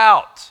wiped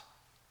out.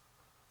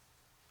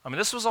 I mean,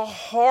 this was a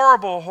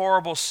horrible,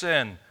 horrible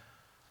sin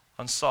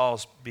on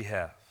Saul's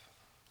behalf.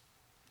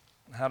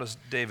 How does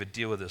David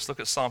deal with this? Look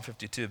at Psalm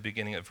 52,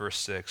 beginning at verse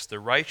 6. The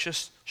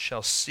righteous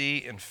shall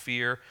see and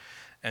fear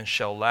and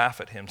shall laugh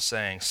at him,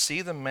 saying,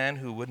 see the man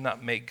who would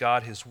not make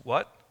God his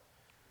what?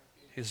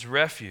 His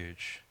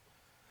refuge,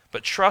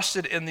 but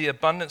trusted in the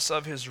abundance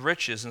of his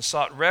riches and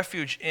sought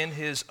refuge in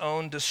his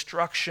own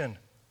destruction.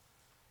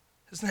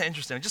 Isn't that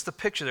interesting? Just the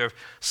picture there of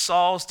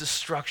Saul's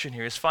destruction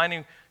here. He's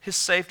finding his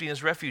safety and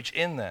his refuge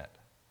in that.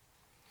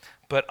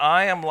 but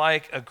I am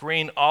like a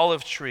green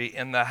olive tree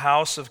in the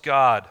house of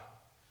God.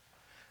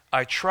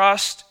 I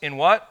trust in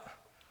what?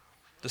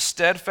 The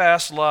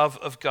steadfast love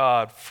of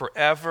God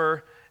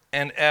forever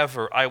and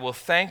ever. I will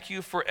thank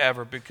you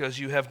forever because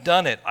you have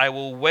done it. I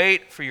will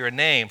wait for your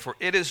name, for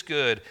it is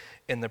good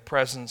in the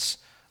presence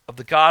of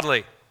the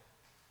godly.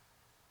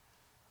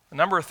 A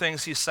number of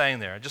things he's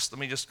saying there. Let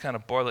me kind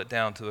of boil it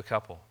down to a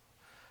couple.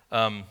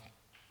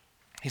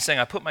 He's saying,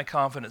 I put my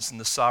confidence in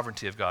the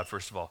sovereignty of God,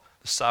 first of all.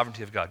 The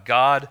sovereignty of God.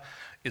 God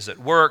is at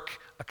work,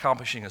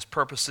 accomplishing his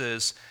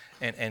purposes,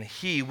 and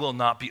he will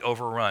not be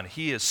overrun.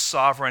 He is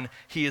sovereign.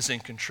 He is in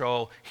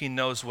control. He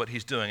knows what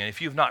he's doing. And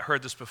if you've not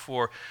heard this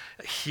before,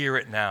 hear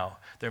it now.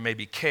 There may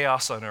be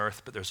chaos on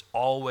earth, but there's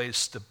always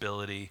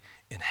stability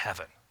in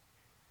heaven.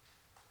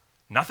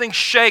 Nothing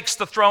shakes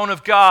the throne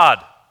of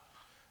God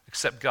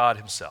except God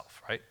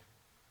himself, right?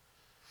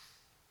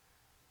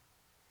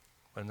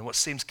 When what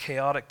seems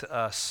chaotic to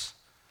us,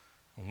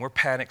 when we're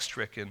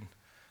panic-stricken,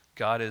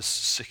 God is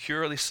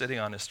securely sitting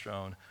on his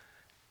throne,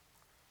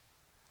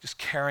 just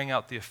carrying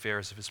out the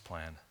affairs of his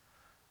plan,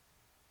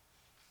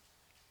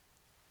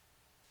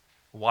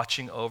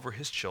 watching over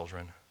his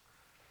children,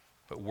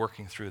 but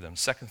working through them.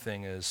 Second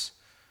thing is,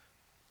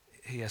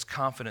 he has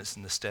confidence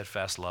in the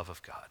steadfast love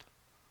of God.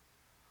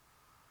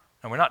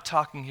 And we're not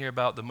talking here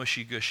about the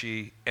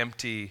mushy-gushy,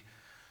 empty,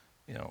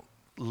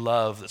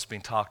 love that's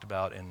being talked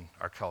about in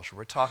our culture.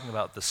 We're talking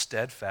about the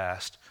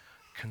steadfast,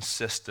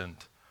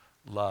 consistent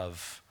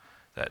love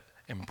that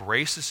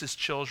embraces his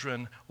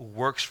children,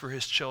 works for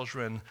his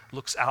children,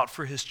 looks out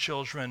for his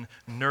children,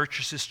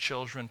 nurtures his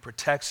children,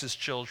 protects his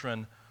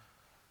children.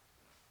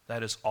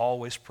 That is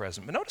always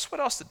present. But notice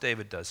what else that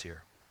David does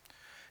here.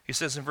 He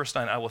says in verse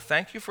 9, I will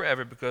thank you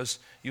forever because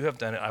you have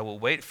done it. I will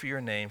wait for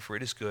your name, for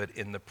it is good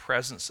in the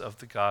presence of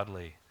the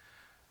godly.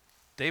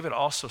 David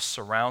also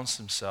surrounds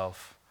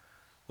himself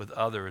with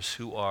others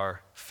who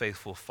are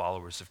faithful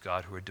followers of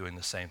God who are doing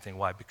the same thing.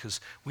 Why? Because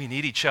we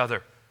need each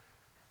other.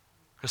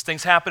 Because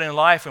things happen in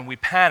life and we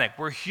panic.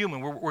 We're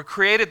human. We're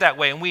created that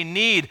way, and we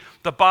need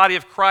the body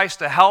of Christ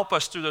to help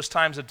us through those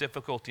times of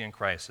difficulty and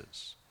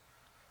crisis.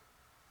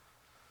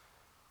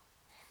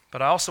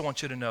 But I also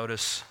want you to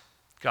notice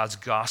God's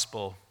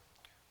gospel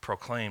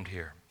proclaimed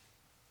here.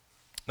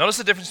 Notice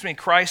the difference between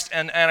Christ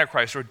and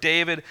Antichrist, or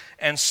David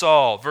and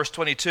Saul. Verse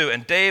 22,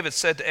 and David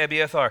said to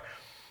Abiathar,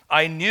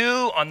 I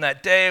knew on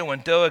that day when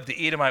Doeg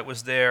the Edomite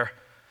was there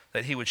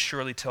that he would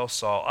surely tell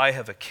Saul, I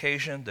have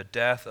occasioned the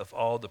death of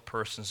all the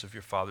persons of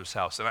your father's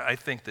house. And I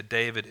think that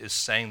David is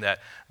saying that,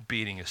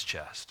 beating his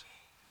chest.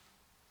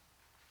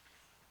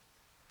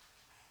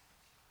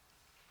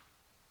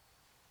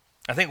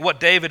 I think what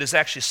David is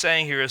actually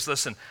saying here is,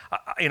 listen,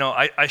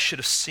 I should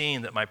have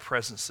seen that my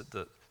presence at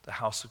the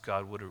house of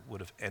God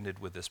would have ended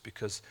with this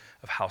because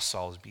of how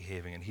Saul is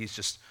behaving. And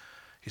he's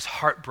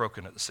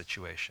heartbroken at the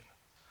situation.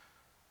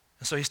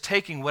 And so he's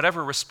taking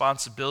whatever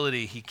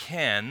responsibility he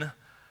can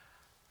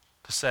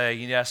to say,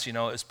 yes,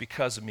 it's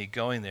because of me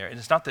going there. And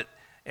it's not that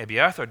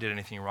Abiathar did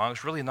anything wrong.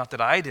 It's really not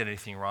that I did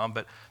anything wrong,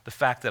 but the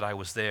fact that I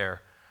was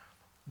there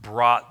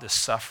brought this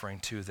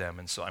suffering to them,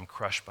 and so I'm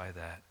crushed by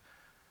that.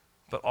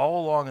 But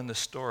all along in the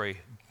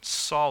story,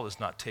 Saul is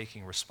not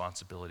taking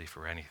responsibility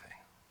for anything.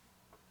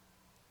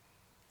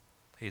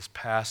 He's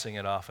passing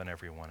it off on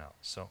everyone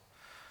else.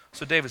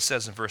 So David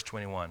says in verse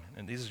 21,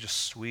 and these are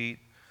just sweet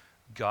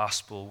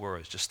gospel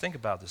words. Just think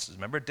about this.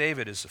 Remember,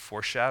 David is a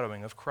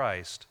foreshadowing of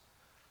Christ.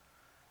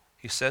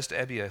 He says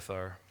to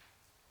Abiathar,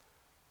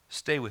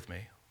 stay with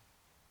me.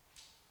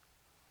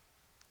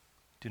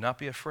 Do not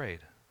be afraid,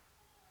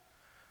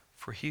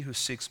 for he who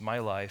seeks my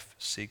life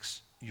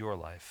seeks your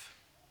life.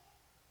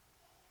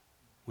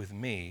 With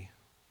me,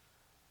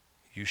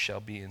 you shall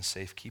be in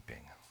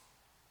safekeeping.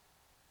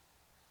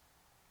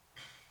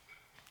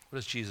 What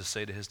does Jesus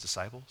say to his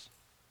disciples?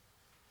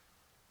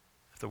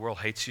 If the world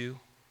hates you,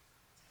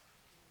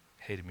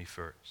 hated me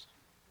first.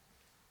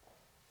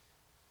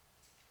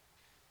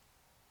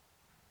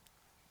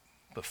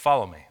 But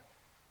follow me.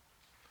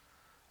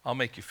 I'll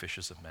make you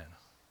fishers of men.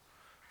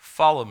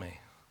 Follow me.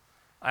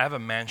 I have a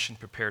mansion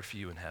prepared for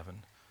you in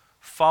heaven.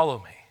 Follow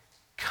me.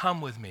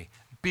 Come with me.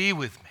 Be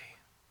with me.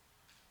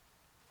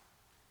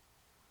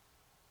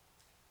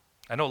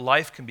 I know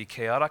life can be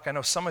chaotic. I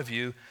know some of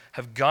you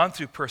have gone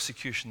through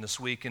persecution this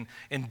week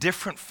in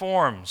different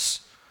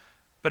forms.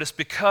 But it's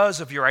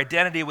because of your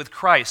identity with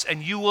Christ.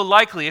 And you will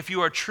likely, if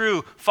you are a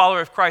true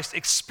follower of Christ,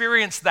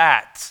 experience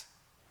that.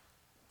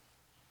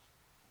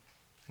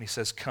 And he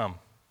says, come.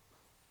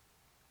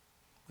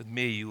 With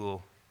me, you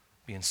will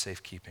be in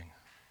safekeeping.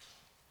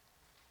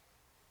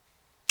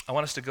 I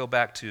want us to go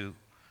back to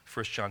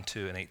 1 John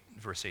 2 and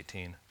verse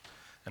 18.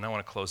 And I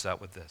want to close out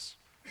with this.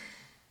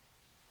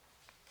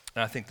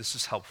 And I think this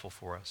is helpful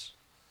for us.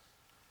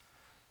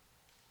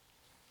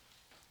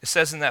 It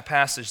says in that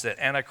passage that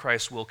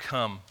Antichrist will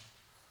come.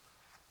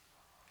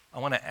 I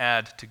want to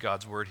add to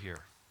God's word here,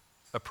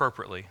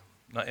 appropriately,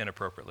 not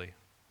inappropriately.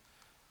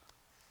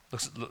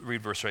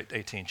 Read verse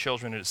 18.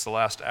 Children, it is the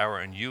last hour,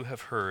 and you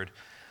have heard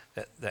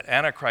that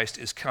Antichrist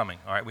is coming.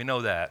 All right, we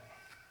know that.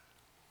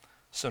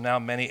 So now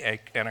many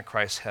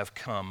antichrists have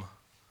come.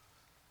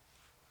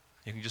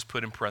 You can just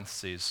put in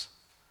parentheses,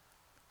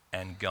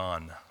 and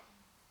gone.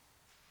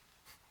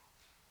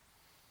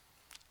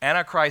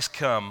 Antichrists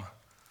come,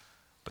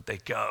 but they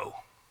go.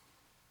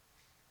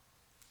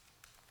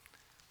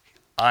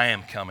 I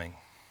am coming,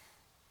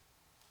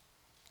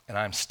 and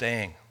I'm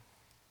staying.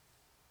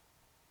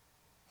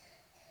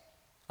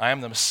 I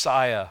am the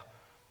Messiah.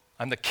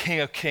 I'm the King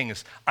of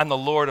Kings. I'm the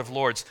Lord of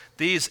Lords.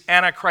 These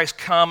antichrists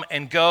come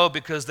and go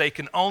because they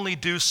can only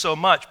do so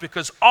much,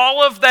 because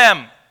all of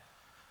them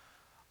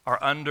are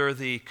under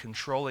the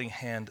controlling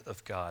hand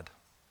of God.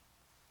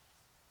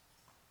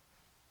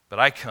 But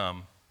I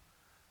come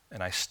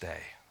and I stay.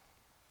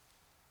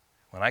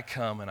 When I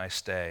come and I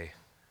stay,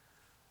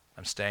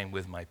 I'm staying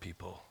with my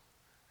people.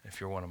 If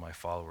you're one of my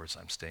followers,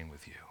 I'm staying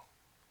with you.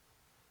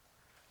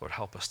 Lord,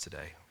 help us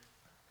today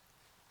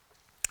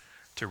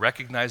to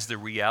recognize the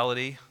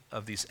reality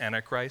of these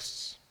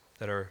antichrists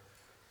that are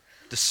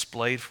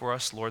displayed for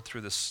us, Lord,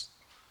 through this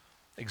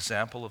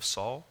example of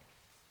Saul.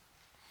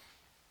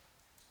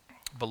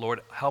 But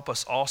Lord, help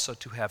us also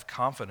to have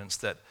confidence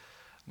that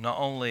not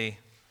only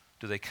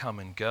do they come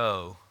and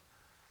go,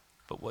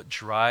 but what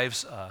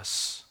drives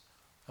us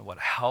and what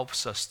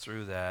helps us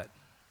through that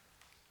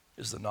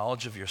is the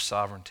knowledge of your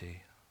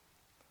sovereignty,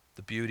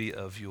 the beauty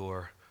of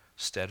your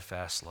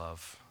steadfast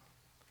love.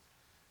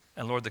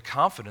 And Lord, the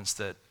confidence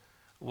that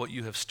what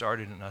you have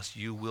started in us,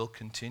 you will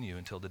continue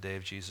until the day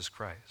of Jesus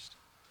Christ.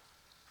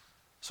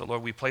 So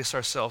Lord, we place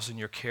ourselves in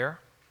your care.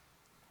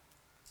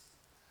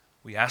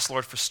 We ask,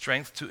 Lord, for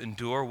strength to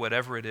endure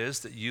whatever it is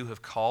that you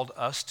have called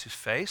us to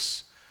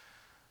face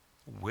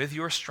with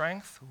your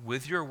strength,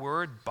 with your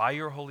word, by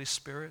your Holy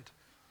Spirit.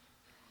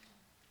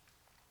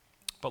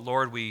 But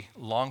Lord, we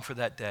long for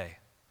that day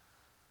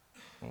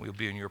when we'll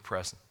be in your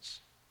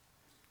presence.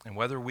 And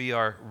whether we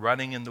are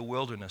running in the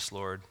wilderness,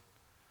 Lord,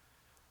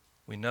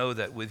 we know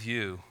that with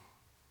you,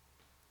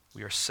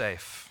 we are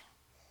safe.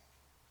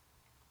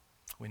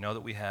 We know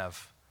that we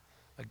have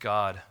a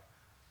God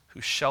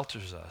who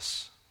shelters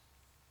us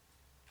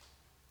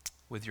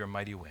with your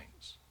mighty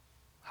wings.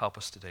 Help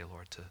us today,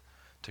 Lord,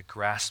 to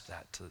grasp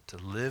that, to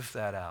live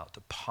that out,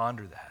 to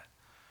ponder that.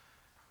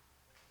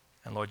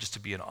 And Lord, just to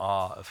be in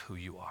awe of who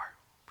you are.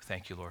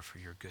 Thank you, Lord, for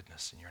your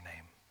goodness in your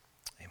name.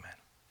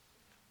 Amen.